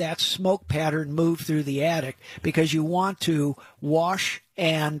 how would that smoke pattern move through the attic? Because you want to wash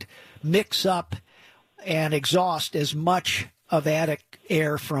and mix up and exhaust as much of attic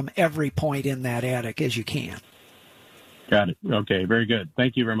air from every point in that attic as you can. Got it. Okay, very good.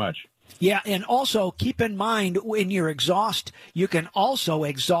 Thank you very much. Yeah, and also keep in mind when your exhaust, you can also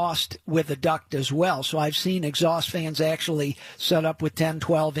exhaust with a duct as well. So I've seen exhaust fans actually set up with 10,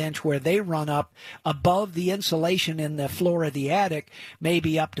 12-inch where they run up above the insulation in the floor of the attic,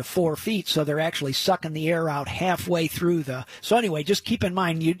 maybe up to 4 feet. So they're actually sucking the air out halfway through the. So anyway, just keep in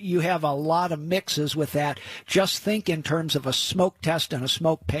mind you have a lot of mixes with that. Just think in terms of a smoke test and a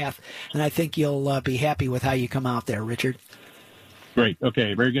smoke path, and I think you'll be happy with how you come out there, Richard. Great.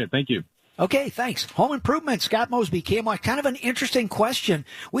 Okay, very good. Thank you. Okay, thanks. Home improvement, Scott Mosby came on. Kind of an interesting question.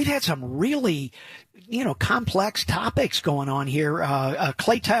 We've had some really, complex topics going on here. A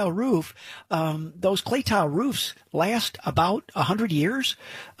clay tile roof, those clay tile roofs last about 100 years.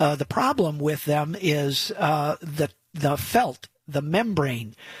 The problem with them is the felt, the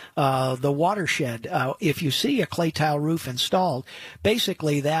membrane, the watershed. If you see a clay tile roof installed,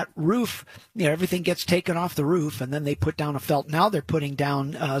 basically that roof, everything gets taken off the roof and then they put down a felt. Now they're putting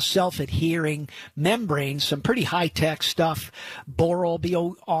down self-adhering membranes, some pretty high-tech stuff. Boral,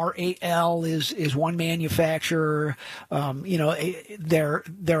 B-O-R-A-L is one manufacturer. There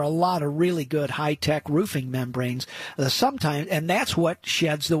are a lot of really good high-tech roofing membranes sometimes, and that's what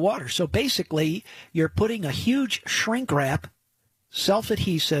sheds the water. So basically, you're putting a huge shrink wrap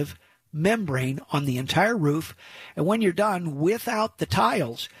self-adhesive membrane on the entire roof, and when you're done, without the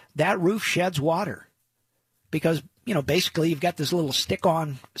tiles, that roof sheds water because basically you've got this little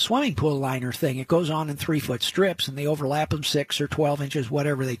stick-on swimming pool liner thing. It goes on in 3-foot strips, and they overlap them 6 or 12 inches,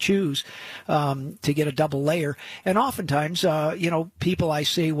 whatever they choose, to get a double layer. And oftentimes, people I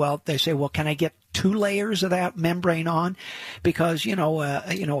see, they say, well, can I get 2 layers of that membrane on? Because,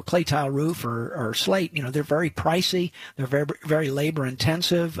 a clay tile roof or slate, they're very pricey. They're very, very labor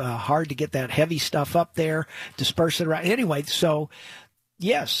intensive, hard to get that heavy stuff up there, disperse it around. Anyway, so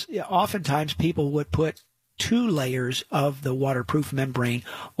yes, oftentimes people would put 2 layers of the waterproof membrane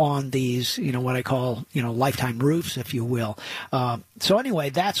on these, what I call, lifetime roofs, if you will. So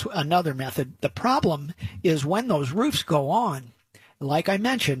anyway, that's another method. The problem is when those roofs go on, like I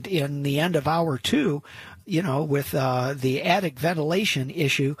mentioned in the end of hour 2, with the attic ventilation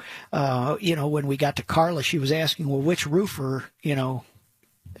issue, when we got to Carla, she was asking, well, which roofer,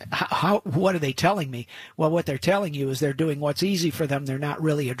 what are they telling me? Well, what they're telling you is they're doing what's easy for them. They're not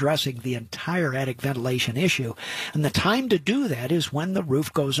really addressing the entire attic ventilation issue. And the time to do that is when the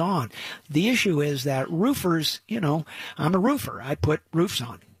roof goes on. The issue is that roofers, I'm a roofer. I put roofs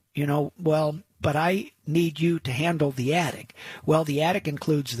on, but I need you to handle the attic. Well, the attic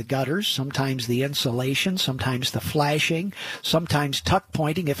includes the gutters, sometimes the insulation, sometimes the flashing, sometimes tuck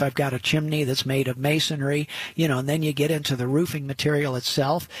pointing if I've got a chimney that's made of masonry, and then you get into the roofing material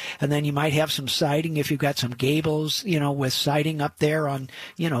itself, and then you might have some siding if you've got some gables, with siding up there on,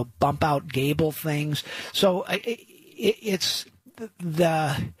 bump out gable things. So it's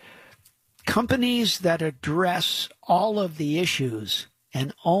the companies that address all of the issues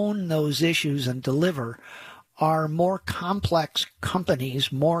and own those issues and deliver are more complex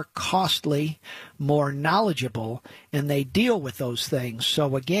companies, more costly, more knowledgeable, and they deal with those things.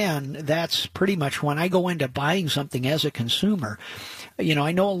 So again, that's pretty much when I go into buying something as a consumer,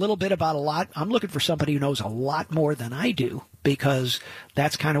 I know a little bit about a lot. I'm looking for somebody who knows a lot more than I do, because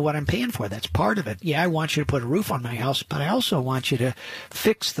that's kind of what I'm paying for. That's part of it. Yeah, I want you to put a roof on my house, but I also want you to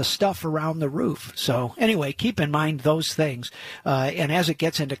fix the stuff around the roof. So anyway, keep in mind those things. And as it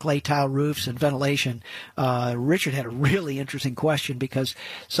gets into clay tile roofs and ventilation, Richard had a really interesting question, because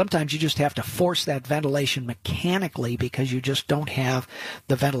sometimes you just have to force that ventilation mechanically because you just don't have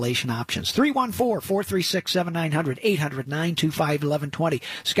the ventilation options. 314-436-7900, 800-925-1120.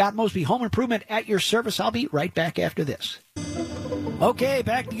 Scott Mosby, Home Improvement at your service. I'll be right back after this. Okay,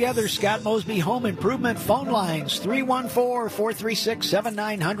 back together. Scott Mosby, Home Improvement. Phone lines,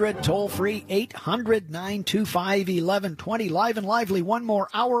 314-436-7900. Toll free, 800-925-1120. Live and lively. One more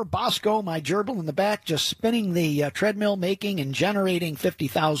hour. Bosco, my gerbil in the back, just spinning the treadmill, making and generating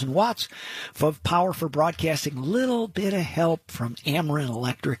 50,000 watts of power for broadcasting. Little bit of help from Ameren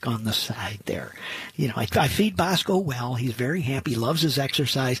Electric on the side there. I feed Bosco well. He's very happy, loves his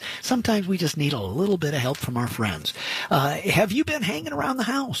exercise. Sometimes we just need a little bit of help from our friends. Have you been hanging around the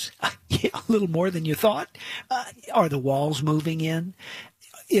house? Yeah, a little more than you thought? Are the walls moving in?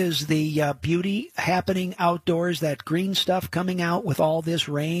 Is the beauty happening outdoors, that green stuff coming out with all this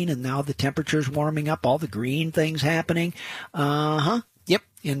rain and now the temperature's warming up, all the green things happening? Yep,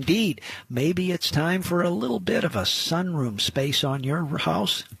 Indeed. Maybe it's time for a little bit of a sunroom space on your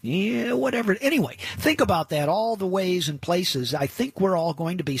house. Yeah, whatever. Anyway, think about that, all the ways and places. I think we're all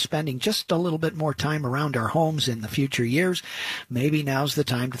going to be spending just a little bit more time around our homes in the future years. Maybe now's the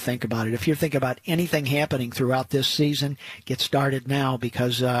time to think about it. If you're thinking about anything happening throughout this season, get started now,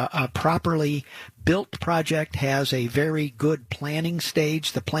 because a properly built project has a very good planning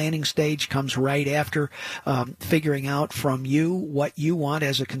stage. The planning stage comes right after figuring out from you what you want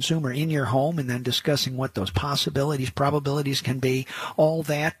as a consumer in your home, and then discussing what those possibilities, probabilities can be. All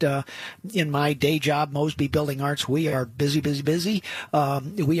that in my day job, Mosby Building Arts, we are busy.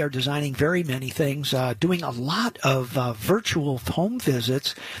 We are designing very many things, doing a lot of virtual home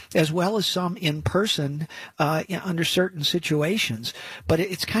visits, as well as some in person under certain situations. But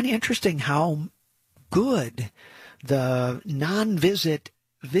it's kind of interesting how good the non-visit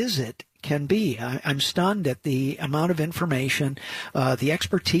visit can be. I'm stunned at the amount of information, the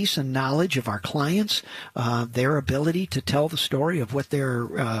expertise and knowledge of our clients, their ability to tell the story of what they're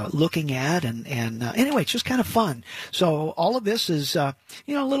looking at, and anyway, it's just kind of fun. So all of this is a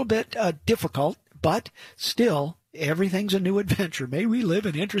little bit difficult, but still, everything's a new adventure. May we live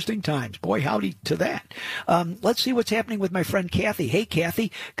in interesting times. Boy, howdy to that. Let's see what's happening with my friend Kathy. Hey,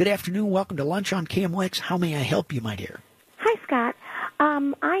 Kathy. Good afternoon. Welcome to Lunch on KMOX. How may I help you, my dear? Hi, Scott.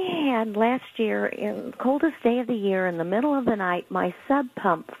 I had last year, in the coldest day of the year, in the middle of the night, my sub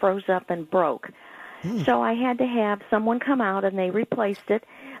pump froze up and broke. So I had to have someone come out, and they replaced it.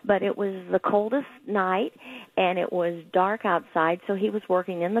 But it was the coldest night, and it was dark outside, so he was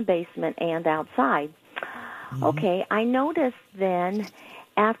working in the basement and outside. Okay, I noticed then,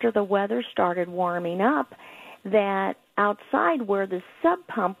 after the weather started warming up, that outside where the sub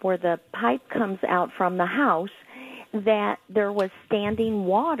pump, where the pipe comes out from the house, that there was standing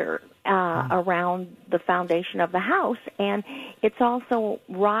water around the foundation of the house, and it's also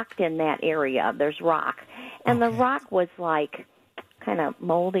rocked in that area. There's rock. And the rock was like kind of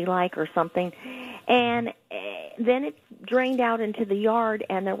moldy-like or something. And then it drained out into the yard,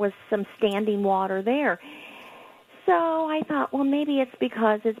 and there was some standing water there. So I thought, well, maybe it's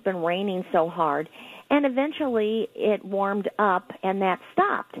because it's been raining so hard. And eventually it warmed up, and that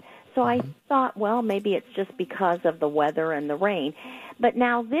stopped. So I thought, well, maybe it's just because of the weather and the rain. But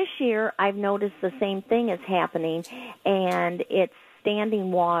now this year I've noticed the same thing is happening, and it's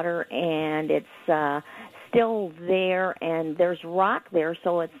standing water, and it's still there, and there's rock there,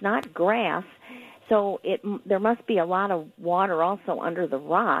 so it's not grass. So there must be a lot of water also under the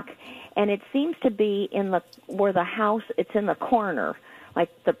rock, and it seems to be where the house, it's in the corner, like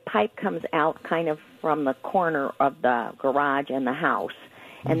the pipe comes out kind of from the corner of the garage and the house,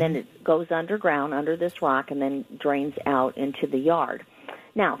 and then it goes underground under this rock and then drains out into the yard.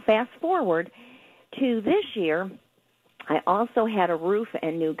 Now, fast forward to this year, I also had a roof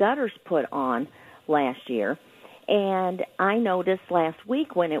and new gutters put on last year, and I noticed last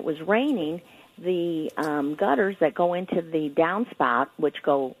week when it was raining, the gutters that go into the downspout, which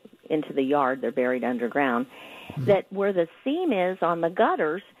go into the yard, they're buried underground, that where the seam is on the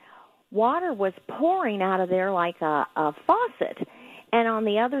gutters, water was pouring out of there like a faucet, and on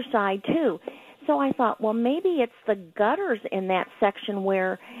the other side too. So I thought, well, maybe it's the gutters in that section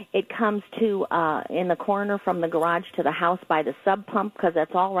where it comes to in the corner from the garage to the house by the sub pump, because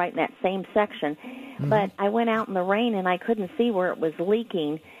that's all right in that same section. But I went out in the rain, and I couldn't see where it was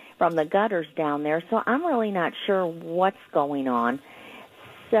leaking from the gutters down there, so I'm really not sure what's going on.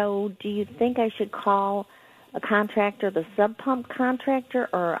 So do you think I should call a contractor, the sub pump contractor,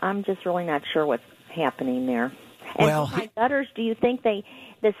 or I'm just really not sure what's happening there? And well, my gutters, do you think the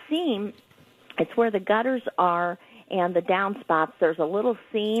seam, it's where the gutters are and the downspouts, there's a little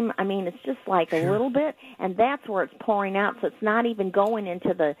seam. I mean, it's just like a little bit, and that's where it's pouring out, so it's not even going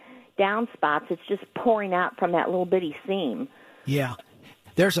into the downspouts. It's just pouring out from that little bitty seam. Yeah.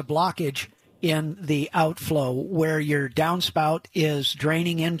 There's a blockage in the outflow where your downspout is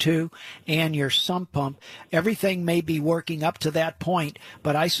draining into and your sump pump. Everything may be working up to that point,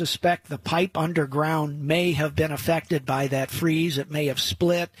 but I suspect the pipe underground may have been affected by that freeze. It may have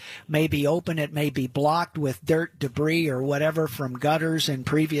split, may be open, it may be blocked with dirt, debris, or whatever from gutters in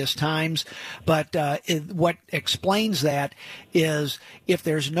previous times. But what explains that is if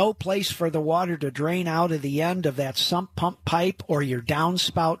there's no place for the water to drain out of the end of that sump pump pipe or your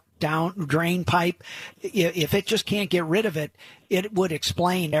downspout drain pipe, if it just can't get rid of it, it would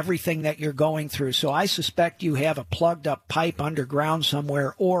explain everything that you're going through. So I suspect you have a plugged up pipe underground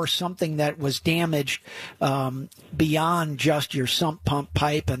somewhere, or something that was damaged beyond just your sump pump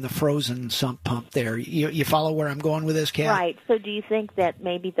pipe and the frozen sump pump there. You follow where I'm going with this, Kat? Right. So do you think that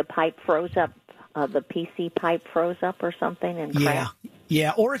maybe the pipe froze up, the PC pipe froze up or something and cracked?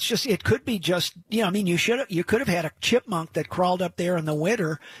 Yeah, or it could be just, I mean, you could have had a chipmunk that crawled up there in the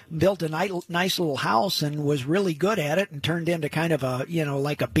winter, built a nice little house and was really good at it and turned into kind of a,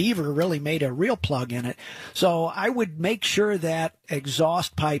 like a beaver, really made a real plug in it. So I would make sure that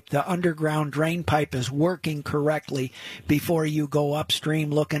exhaust pipe, the underground drain pipe, is working correctly before you go upstream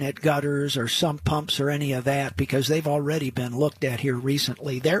looking at gutters or sump pumps or any of that, because they've already been looked at here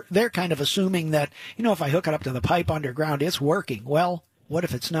recently. They're kind of assuming that, if I hook it up to the pipe underground, it's working. Well, what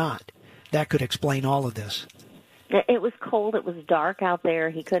if it's not? That could explain all of this. It was cold. It was dark out there.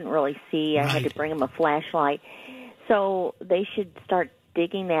 He couldn't really see. I had to bring him a flashlight. So they should start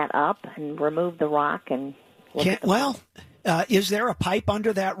digging that up and remove the rock and is there a pipe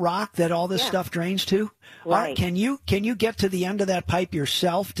under that rock that all this stuff drains to? Right. Can you get to the end of that pipe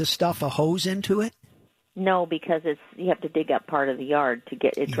yourself to stuff a hose into it? No, because you have to dig up part of the yard to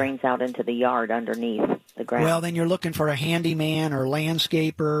get it drains out into the yard underneath the ground. Well, then you're looking for a handyman or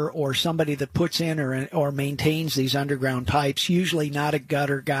landscaper or somebody that puts in or maintains these underground pipes. Usually not a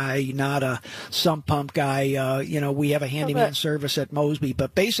gutter guy, not a sump pump guy. We have a handyman service at Mosby,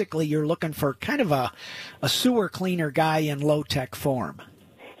 but basically you're looking for kind of a sewer cleaner guy in low-tech form.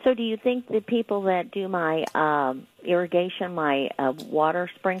 So do you think the people that do my irrigation, my water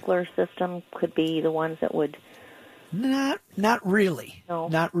sprinkler system, could be the ones that would? Not really. No.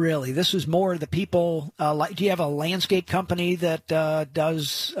 Not really. This is more the people. Do you have a landscape company that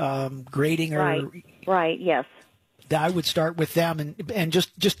does grading? Right. Yes. I would start with them and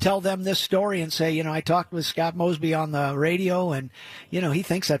just tell them this story and say, I talked with Scott Mosby on the radio, and he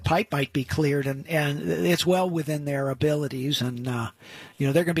thinks that pipe might be cleared, and it's well within their abilities, and they're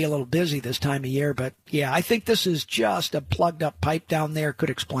going to be a little busy this time of year, but yeah, I think this is just a plugged up pipe down there could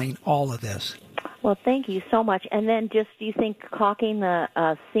explain all of this. Well, thank you so much. And then do you think caulking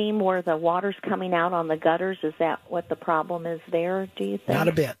the seam where the water's coming out on the gutters, is that what the problem is there, do you think? Not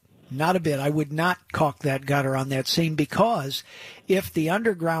a bit. Not a bit. I would not caulk that gutter on that seam, because if the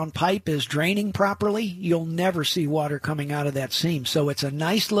underground pipe is draining properly, you'll never see water coming out of that seam. So it's a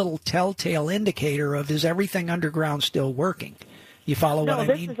nice little telltale indicator of, is everything underground still working? You follow what I mean?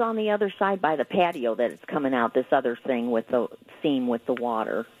 No, this is on the other side by the patio that it's coming out, this other thing with the seam with the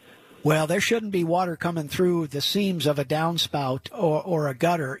water. Well, there shouldn't be water coming through the seams of a downspout or a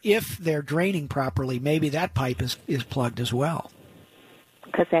gutter. If they're draining properly, maybe that pipe is plugged as well.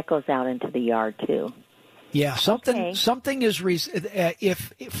 Because that goes out into the yard, too. Yeah, something is,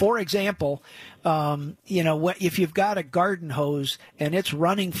 if, for example, if you've got a garden hose and it's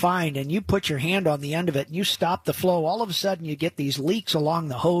running fine and you put your hand on the end of it and you stop the flow, all of a sudden you get these leaks along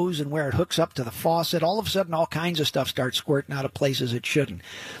the hose and where it hooks up to the faucet. All of a sudden all kinds of stuff starts squirting out of places it shouldn't.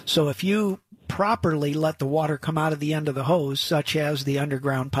 So if you properly let the water come out of the end of the hose, such as the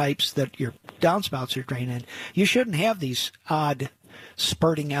underground pipes that your downspouts are draining, you shouldn't have these odd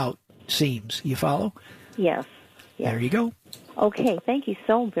spurting out seams. You follow? Yes. There you go. Okay, thank you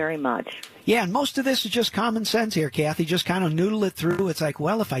so very much. Yeah, and most of this is just common sense here, Kathy. Just kind of noodle it through. It's like,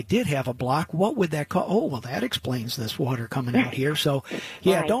 well, if I did have a block, what would that cause? Oh, well, that explains this water coming out here. So,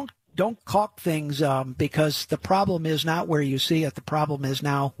 yeah, Right. don't caulk things because the problem is not where you see it. The problem is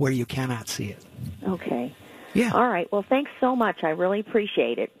now where you cannot see it. Okay. Yeah. All right. Well, thanks so much. I really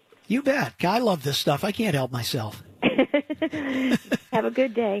appreciate it. You bet. I love this stuff. I can't help myself. Have a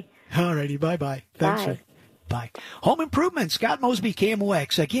good day. All righty. Bye-bye. Thanks. Bye. Bye. Home Improvement, Scott Mosby,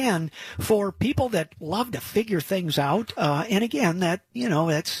 KMOX. Again, for people that love to figure things out, and again,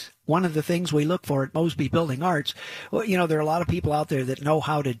 that's one of the things we look for at Mosby Building Arts. Well, there are a lot of people out there that know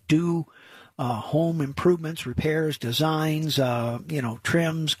how to do home improvements, repairs, designs,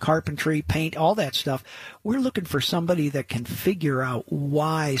 trims, carpentry, paint, all that stuff. We're looking for somebody that can figure out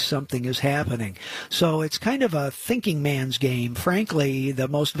why something is happening. So it's kind of a thinking man's game. Frankly, the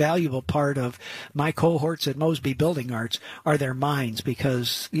most valuable part of my cohorts at Mosby Building Arts are their minds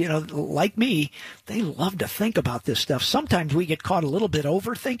because, like me, they love to think about this stuff. Sometimes we get caught a little bit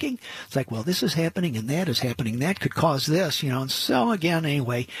overthinking. It's like, well, this is happening and that is happening. That could cause this, And so again,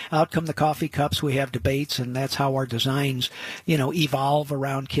 anyway, out come the coffee cups. We have debates, and that's how our designs, evolve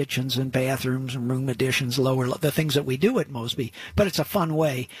around kitchens and bathrooms and room additions, the things that we do at Mosby. But it's a fun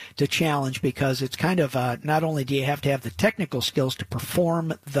way to challenge because it's kind of not only do you have to have the technical skills to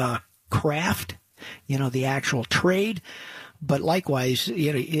perform the craft, the actual trade, but likewise,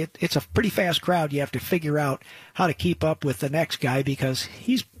 it's a pretty fast crowd. You have to figure out how to keep up with the next guy because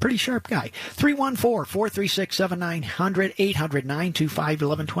he's a pretty sharp guy. 314-436-7900,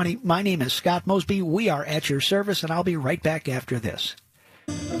 800-925-1120. My name is Scott Mosby. We are at your service, and I'll be right back after this.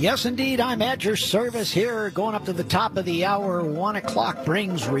 Yes, indeed. I'm at your service here, going up to the top of the hour. 1 o'clock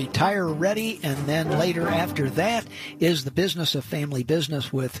brings Retire Ready, and then later after that is the Business of Family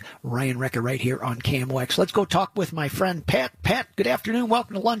Business with Ryan Recker right here on KMOX. Let's go talk with my friend Pat. Pat, good afternoon.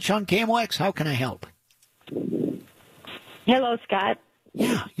 Welcome to Lunch on KMOX. How can I help? Hello, Scott.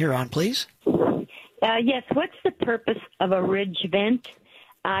 Yeah, you're on, please. Yes, what's the purpose of a ridge vent?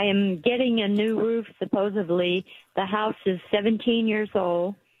 I am getting a new roof, supposedly. The house is 17 years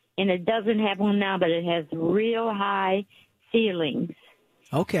old, and it doesn't have one now, but it has real high ceilings.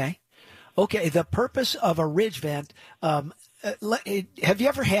 Okay. The purpose of a ridge vent, have you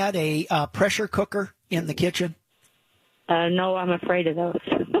ever had a pressure cooker in the kitchen? No, I'm afraid of those.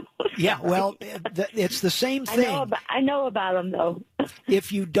 Yeah, well, it's the same thing. I know about them, though.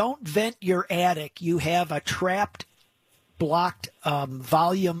 If you don't vent your attic, you have a trapped, blocked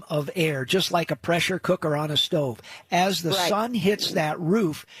volume of air, just like a pressure cooker on a stove. As the sun hits that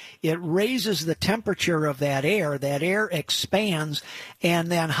roof, it raises the temperature of that air. That air expands,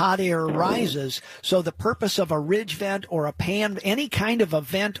 and then hot air rises. So the purpose of a ridge vent or a pan, any kind of a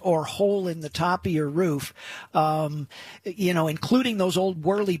vent or hole in the top of your roof, including those old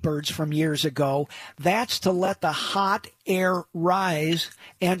whirlybirds from years ago, that's to let the hot air rise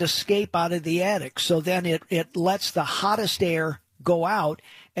and escape out of the attic. So then it lets the hottest air go out,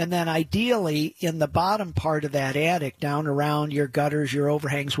 and then ideally in the bottom part of that attic, down around your gutters, your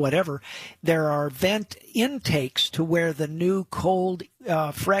overhangs, whatever, there are vent intakes to where the new cold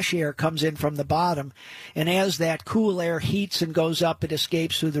fresh air comes in from the bottom, and as that cool air heats and goes up, it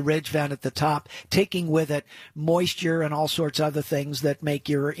escapes through the ridge vent at the top, taking with it moisture and all sorts of other things that make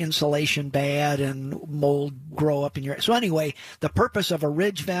your insulation bad and mold grow up in your... So anyway, the purpose of a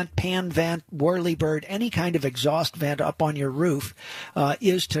ridge vent, pan vent, whirlybird, any kind of exhaust vent up on your roof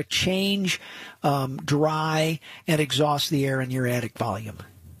is to change, dry, and exhaust the air in your attic volume.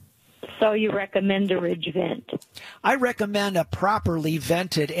 So you recommend a ridge vent? I recommend a properly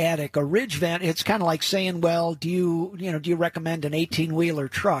vented attic. A ridge vent, it's kind of like saying, well, do you recommend an 18-wheeler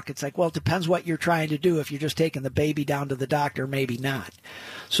truck? It's like, well, it depends what you're trying to do. If you're just taking the baby down to the doctor, maybe not.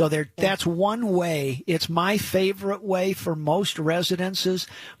 So that's one way. It's my favorite way for most residences,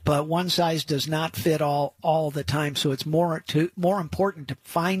 but one size does not fit all the time. So it's more important to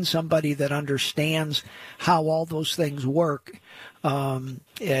find somebody that understands how all those things work, and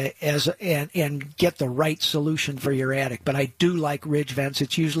get the right solution for your attic. But I do like ridge vents.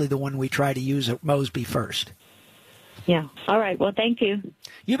 It's usually the one we try to use at Mosby first. Yeah. All right. Well, thank you.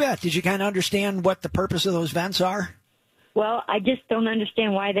 You bet. Did you kind of understand what the purpose of those vents are? Well, I just don't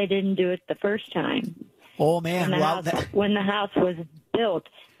understand why they didn't do it the first time. Oh, man. When the house was built,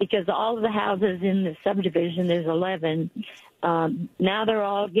 because all of the houses in the subdivision, there's 11, now they're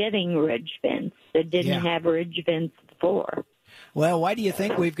all getting ridge vents that didn't have ridge vents before. Well, why do you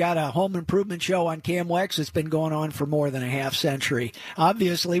think we've got a home improvement show on KMOX that's been going on for more than a half century?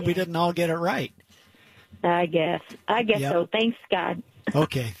 Obviously, we didn't all get it right. I guess so. Thanks, Scott.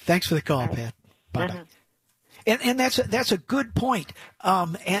 Okay. Thanks for the call, Pat. Bye-bye. And that's a good point.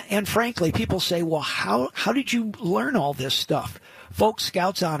 And frankly, people say, well, how did you learn all this stuff? Folks,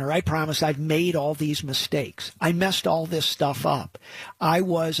 Scouts Honor, I promise I've made all these mistakes. I messed all this stuff up. I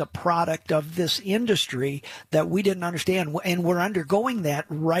was a product of this industry that we didn't understand, and we're undergoing that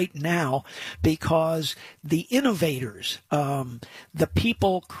right now because the innovators, the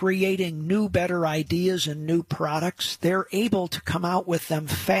people creating new, better ideas and new products, they're able to come out with them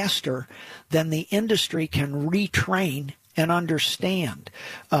faster than the industry can retrain and understand.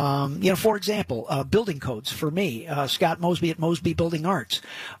 For example, building codes for me, Scott Mosby at Mosby Building Arts.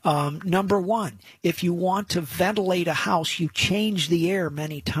 Number one, if you want to ventilate a house, you change the air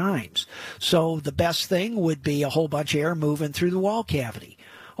many times. So the best thing would be a whole bunch of air moving through the wall cavity.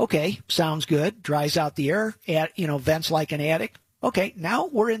 Okay, sounds good. Dries out the air, vents like an attic. Okay, now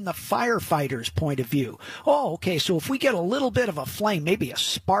we're in the firefighter's point of view. Oh, okay, so if we get a little bit of a flame, maybe a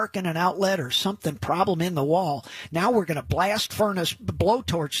spark in an outlet or something problem in the wall, now we're going to blast furnace,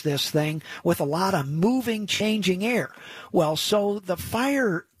 blowtorch this thing with a lot of moving, changing air. Well, so the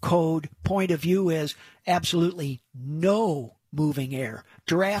fire code point of view is absolutely no moving air,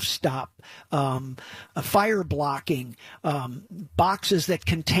 draft stop, fire blocking, boxes that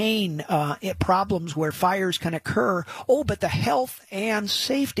contain problems where fires can occur. Oh, but the health and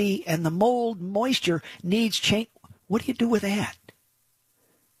safety and the mold, moisture needs change. What do you do with that?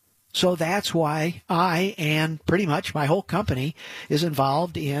 So that's why I and pretty much my whole company is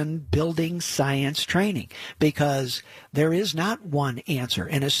involved in building science training, because there is not one answer.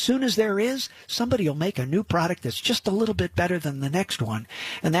 And as soon as there is, somebody will make a new product that's just a little bit better than the next one.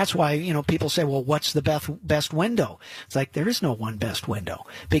 And that's why, people say, well, what's the best window? It's like there is no one best window,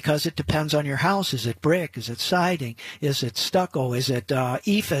 because it depends on your house. Is it brick? Is it siding? Is it stucco? Is it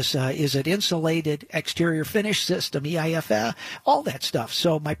EIFS? Is it insulated exterior finish system, EIFS? All that stuff.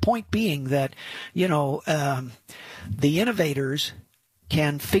 So my point being that, the innovators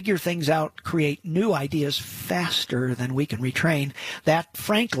can figure things out, create new ideas faster than we can retrain. That,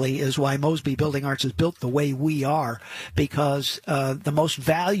 frankly, is why Mosby Building Arts is built the way we are, because the most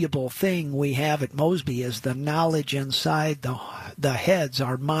valuable thing we have at Mosby is the knowledge inside the heads,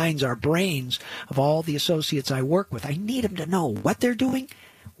 our minds, our brains of all the associates I work with. I need them to know what they're doing,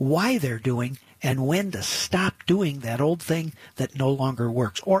 why they're doing, and when to stop doing that old thing that no longer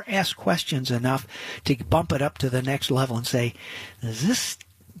works, or ask questions enough to bump it up to the next level and say, this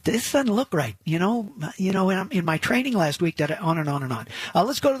doesn't look right. In my training last week, that on and on and on.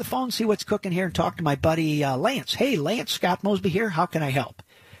 Let's go to the phone, see what's cooking here, and talk to my buddy Lance. Hey, Lance, Scott Mosby here. How can I help?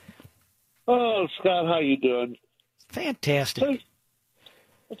 Oh, Scott, how you doing? Fantastic.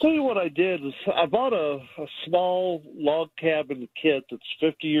 I'll tell you what I did. I bought a small log cabin kit that's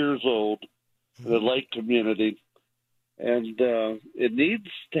 50 years old in the lake community, and it needs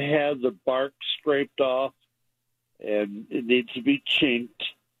to have the bark scraped off, and it needs to be chinked,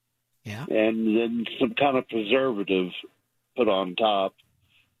 and then some kind of preservative put on top.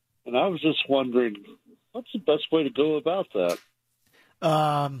 And I was just wondering, what's the best way to go about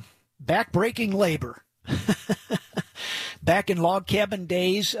that? Back-breaking labor. Back in log cabin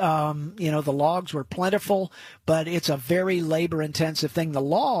days, the logs were plentiful, but it's a very labor-intensive thing. The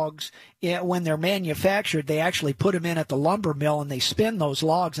logs, when they're manufactured, they actually put them in at the lumber mill, and they spin those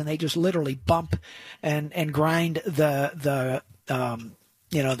logs, and they just literally bump and grind the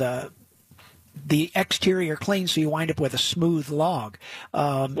exterior clean, so you wind up with a smooth log.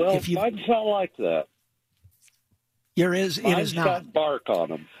 Mine's not like that. It is not. Got bark on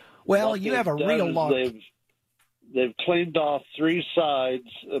them. Well, you have a real log. They've cleaned off 3 sides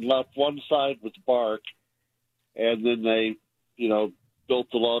and left one side with bark, and then they, built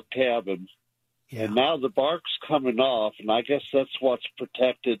the log cabin. Yeah. And now the bark's coming off, and I guess that's what's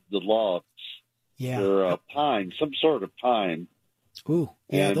protected the logs. Yeah. They're pine, some sort of pine. Ooh,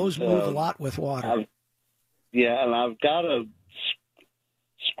 yeah, and those move a lot with water. And I've got to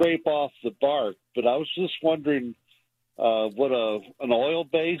scrape off the bark, but I was just wondering, what an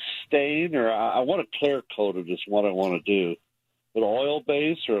oil-based stain, or I want to clear coat it is what I want to do. An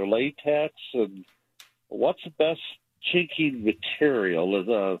oil-based or a latex, and what's the best chinking material?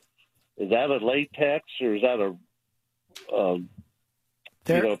 Is that a latex, or is that a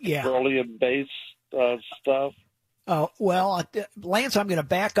petroleum-based stuff? Lance, I'm going to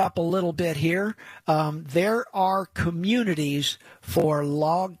back up a little bit here. There are communities for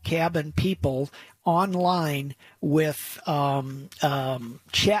log cabin people online with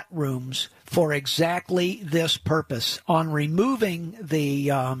chat rooms for exactly this purpose. On removing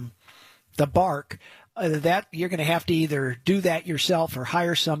the bark, that you're going to have to either do that yourself or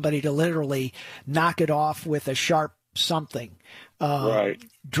hire somebody to literally knock it off with a sharp something. Right.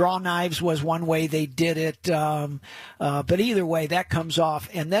 Draw knives was one way they did it, but either way, that comes off.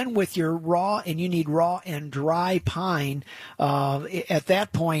 And then with your raw, and you need raw and dry pine, at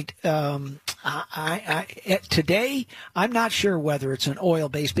that point, today, I'm not sure whether it's an oil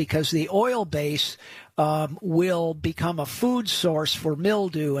base, because the oil base will become a food source for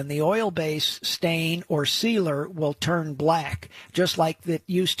mildew, and the oil base stain or sealer will turn black, just like it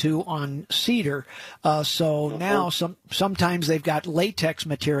used to on cedar. Now sometimes they've got latex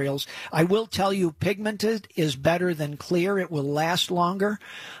materials. I will tell you, pigmented is better than clear. It will last longer.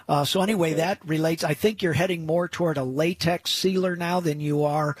 That relates. I think you're heading more toward a latex sealer now than you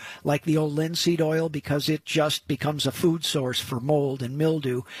are like the old linseed oil, because it just becomes a food source for mold and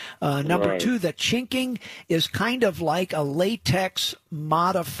mildew. Number two, the chinking is kind of like a latex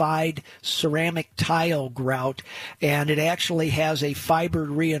modified ceramic tile grout, and it actually has a fibered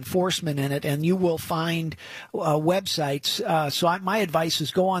reinforcement in it, and you will find websites. My advice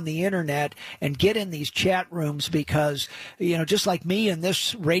is go on the internet and get in these chat rooms, because, just like me in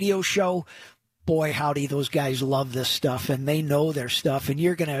this radio show, boy, howdy, those guys love this stuff, and they know their stuff, and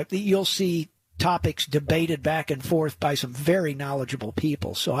you'll see topics debated back and forth by some very knowledgeable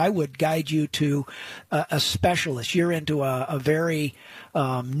people. So I would guide you to a specialist. You're into a very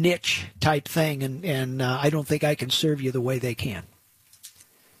niche type thing, and I don't think I can serve you the way they can.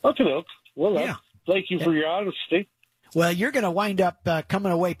 Okay, well, thank you for your honesty. Well, you're going to wind up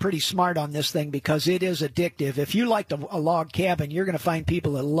coming away pretty smart on this thing because it is addictive. If you like a log cabin, you're going to find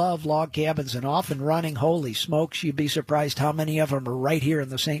people that love log cabins and off and running. Holy smokes, you'd be surprised how many of them are right here in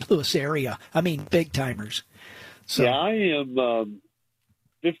the St. Louis area. I mean, big timers. So, yeah, I am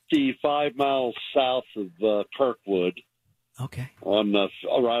 55 miles south of Kirkwood. Okay. On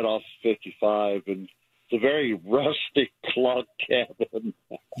right off 55, and it's a very rustic log cabin.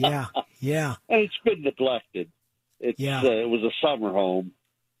 Yeah. And it's been neglected. It was a summer home,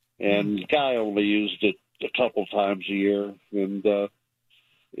 and the guy only used it a couple times a year, and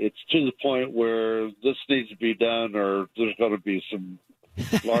it's to the point where this needs to be done, or there's going to be some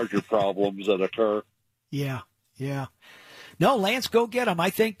larger problems that occur. Yeah. No, Lance, go get them. I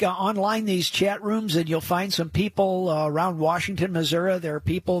think online these chat rooms, and you'll find some people around Washington, Missouri. There are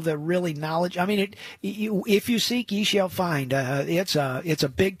people that really knowledge. I mean, if you seek, ye shall find. It's a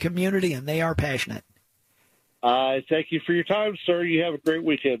big community, and they are passionate. I thank you for your time, sir. You have a great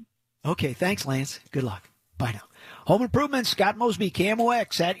weekend. Okay, thanks, Lance. Good luck. Bye now. Home Improvement, Scott Mosby,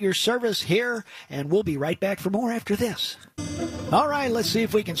 KMOX at your service here, and we'll be right back for more after this. All right, let's see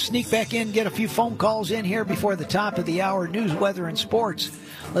if we can sneak back in, get a few phone calls in here before the top of the hour, news, weather, and sports.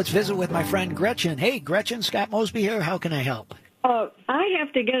 Let's visit with my friend Gretchen. Hey, Gretchen, Scott Mosby here. How can I help? I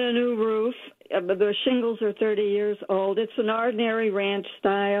have to get a new roof. The shingles are 30 years old. It's an ordinary ranch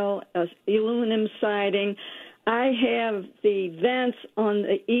style, aluminum siding. I have the vents on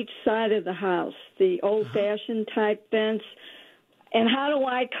each side of the house, the old-fashioned type vents. And how do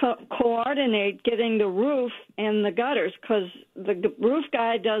I coordinate getting the roof and the gutters? Because the roof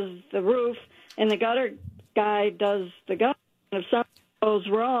guy does the roof and the gutter guy does the gutter. And if something goes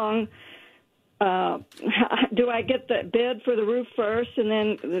wrong, do I get the bid for the roof first and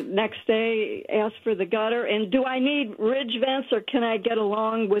then the next day ask for the gutter? And do I need ridge vents, or can I get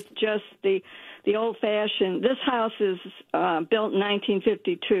along with just the old-fashioned? This house is built in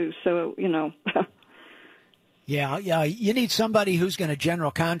 1952, so, you know. Yeah, you need somebody who's going to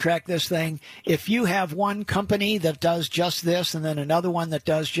general contract this thing. If you have one company that does just this, and then another one that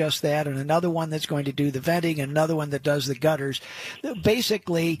does just that, and another one that's going to do the venting, and another one that does the gutters,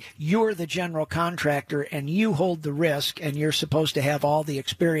 basically you're the general contractor and you hold the risk, and you're supposed to have all the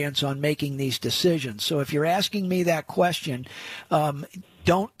experience on making these decisions. So if you're asking me that question,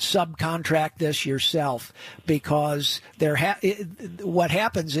 don't subcontract this yourself, because what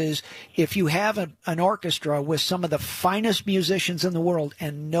happens is if you have an orchestra with some of the finest musicians in the world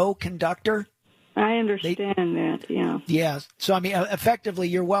and no conductor. I understand that, yeah. Yeah. So, I mean, effectively,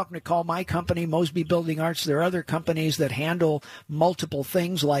 you're welcome to call my company, Mosby Building Arts. There are other companies that handle multiple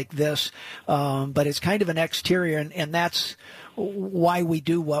things like this, but it's kind of an exterior, and that's why we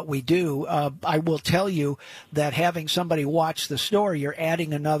do what we do. I will tell you that having somebody watch the store, you're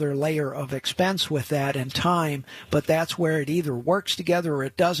adding another layer of expense with that and time, but that's where it either works together or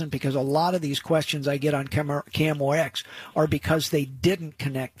it doesn't, because a lot of these questions I get on KMOX are because they didn't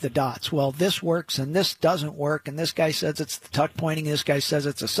connect the dots. Well, this works and this doesn't work, and this guy says it's the tuck pointing, this guy says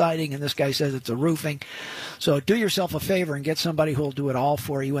it's a siding, and this guy says it's a roofing. So do yourself a favor and get somebody who will do it all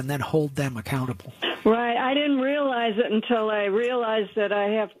for you, and then hold them accountable. Right. I didn't realize it until I realized that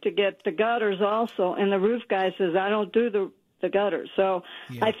I have to get the gutters also, and the roof guy says I don't do the gutters. So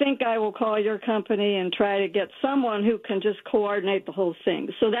yeah. I think I will call your company and try to get someone who can just coordinate the whole thing.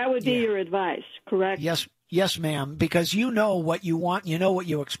 So that would be your advice, correct? Yes, ma'am, because you know what you want, you know what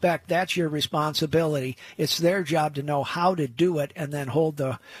you expect. That's your responsibility. It's their job to know how to do it and then hold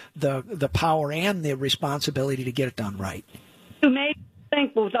the power and the responsibility to get it done right. You may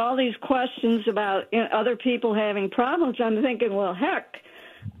think with all these questions about other people having problems, I'm thinking, well, heck,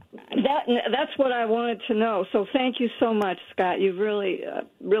 that's what I wanted to know. So thank you so much, Scott. You've really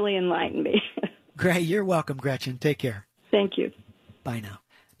enlightened me. Great. You're welcome, Gretchen. Take care. Thank you. Bye now.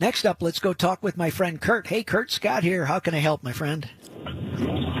 Next up, let's go talk with my friend Kurt. Hey, Kurt, Scott here. How can I help, my friend?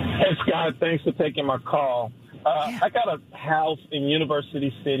 Hey, Scott. Thanks for taking my call. I got a house in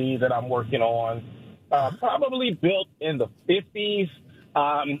University City that I'm working on, probably built in the 50s.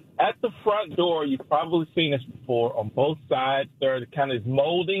 At the front door, you've probably seen this before. On both sides, there are kind of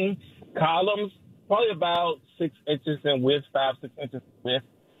molding columns, probably about 6 inches in width, 5-6 inches in width.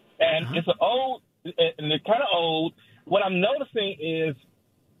 And it's and they're kind of old. What I'm noticing is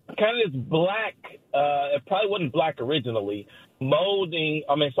kind of this black, it probably wasn't black originally,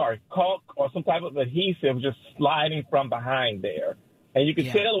 caulk or some type of adhesive just sliding from behind there. And you can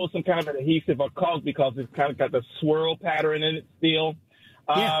tell it was some kind of an adhesive or caulk because it's kind of got the swirl pattern in it still.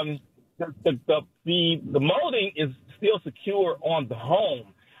 The molding is still secure on the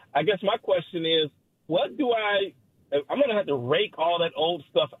home. I guess my question is, I'm going to have to rake all that old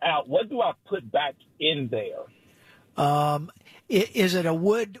stuff out. What do I put back in there? Is it a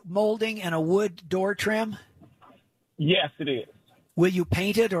wood molding and a wood door trim? Yes, it is. Will you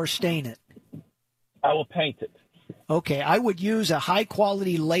paint it or stain it? I will paint it. Okay, I would use a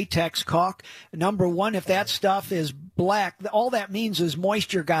high-quality latex caulk. Number one, if that stuff is black, all that means is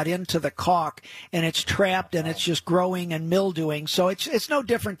moisture got into the caulk, and it's trapped, and it's just growing and mildewing. So it's no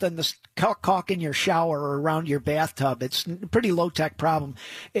different than the caulk in your shower or around your bathtub. It's a pretty low-tech problem.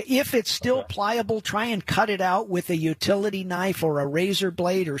 If it's still pliable, try and cut it out with a utility knife or a razor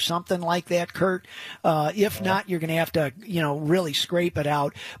blade or something like that, Kurt. If not, you're going to have to, really scrape it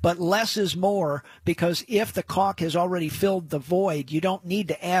out. But less is more, because if the caulk has already filled the void, you don't need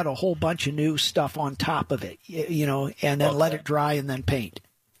to add a whole bunch of new stuff on top of it, and then let it dry and then paint.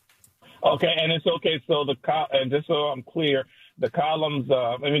 Okay, and it's okay. So and just so I'm clear, the columns,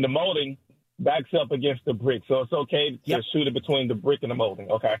 the molding backs up against the brick, so it's okay to shoot it between the brick and the molding.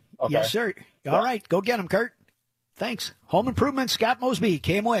 Okay. Yes, sir. All right, go get them, Kurt. Thanks. Home Improvement, Scott Mosby,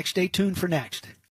 KMOX. Stay tuned for next.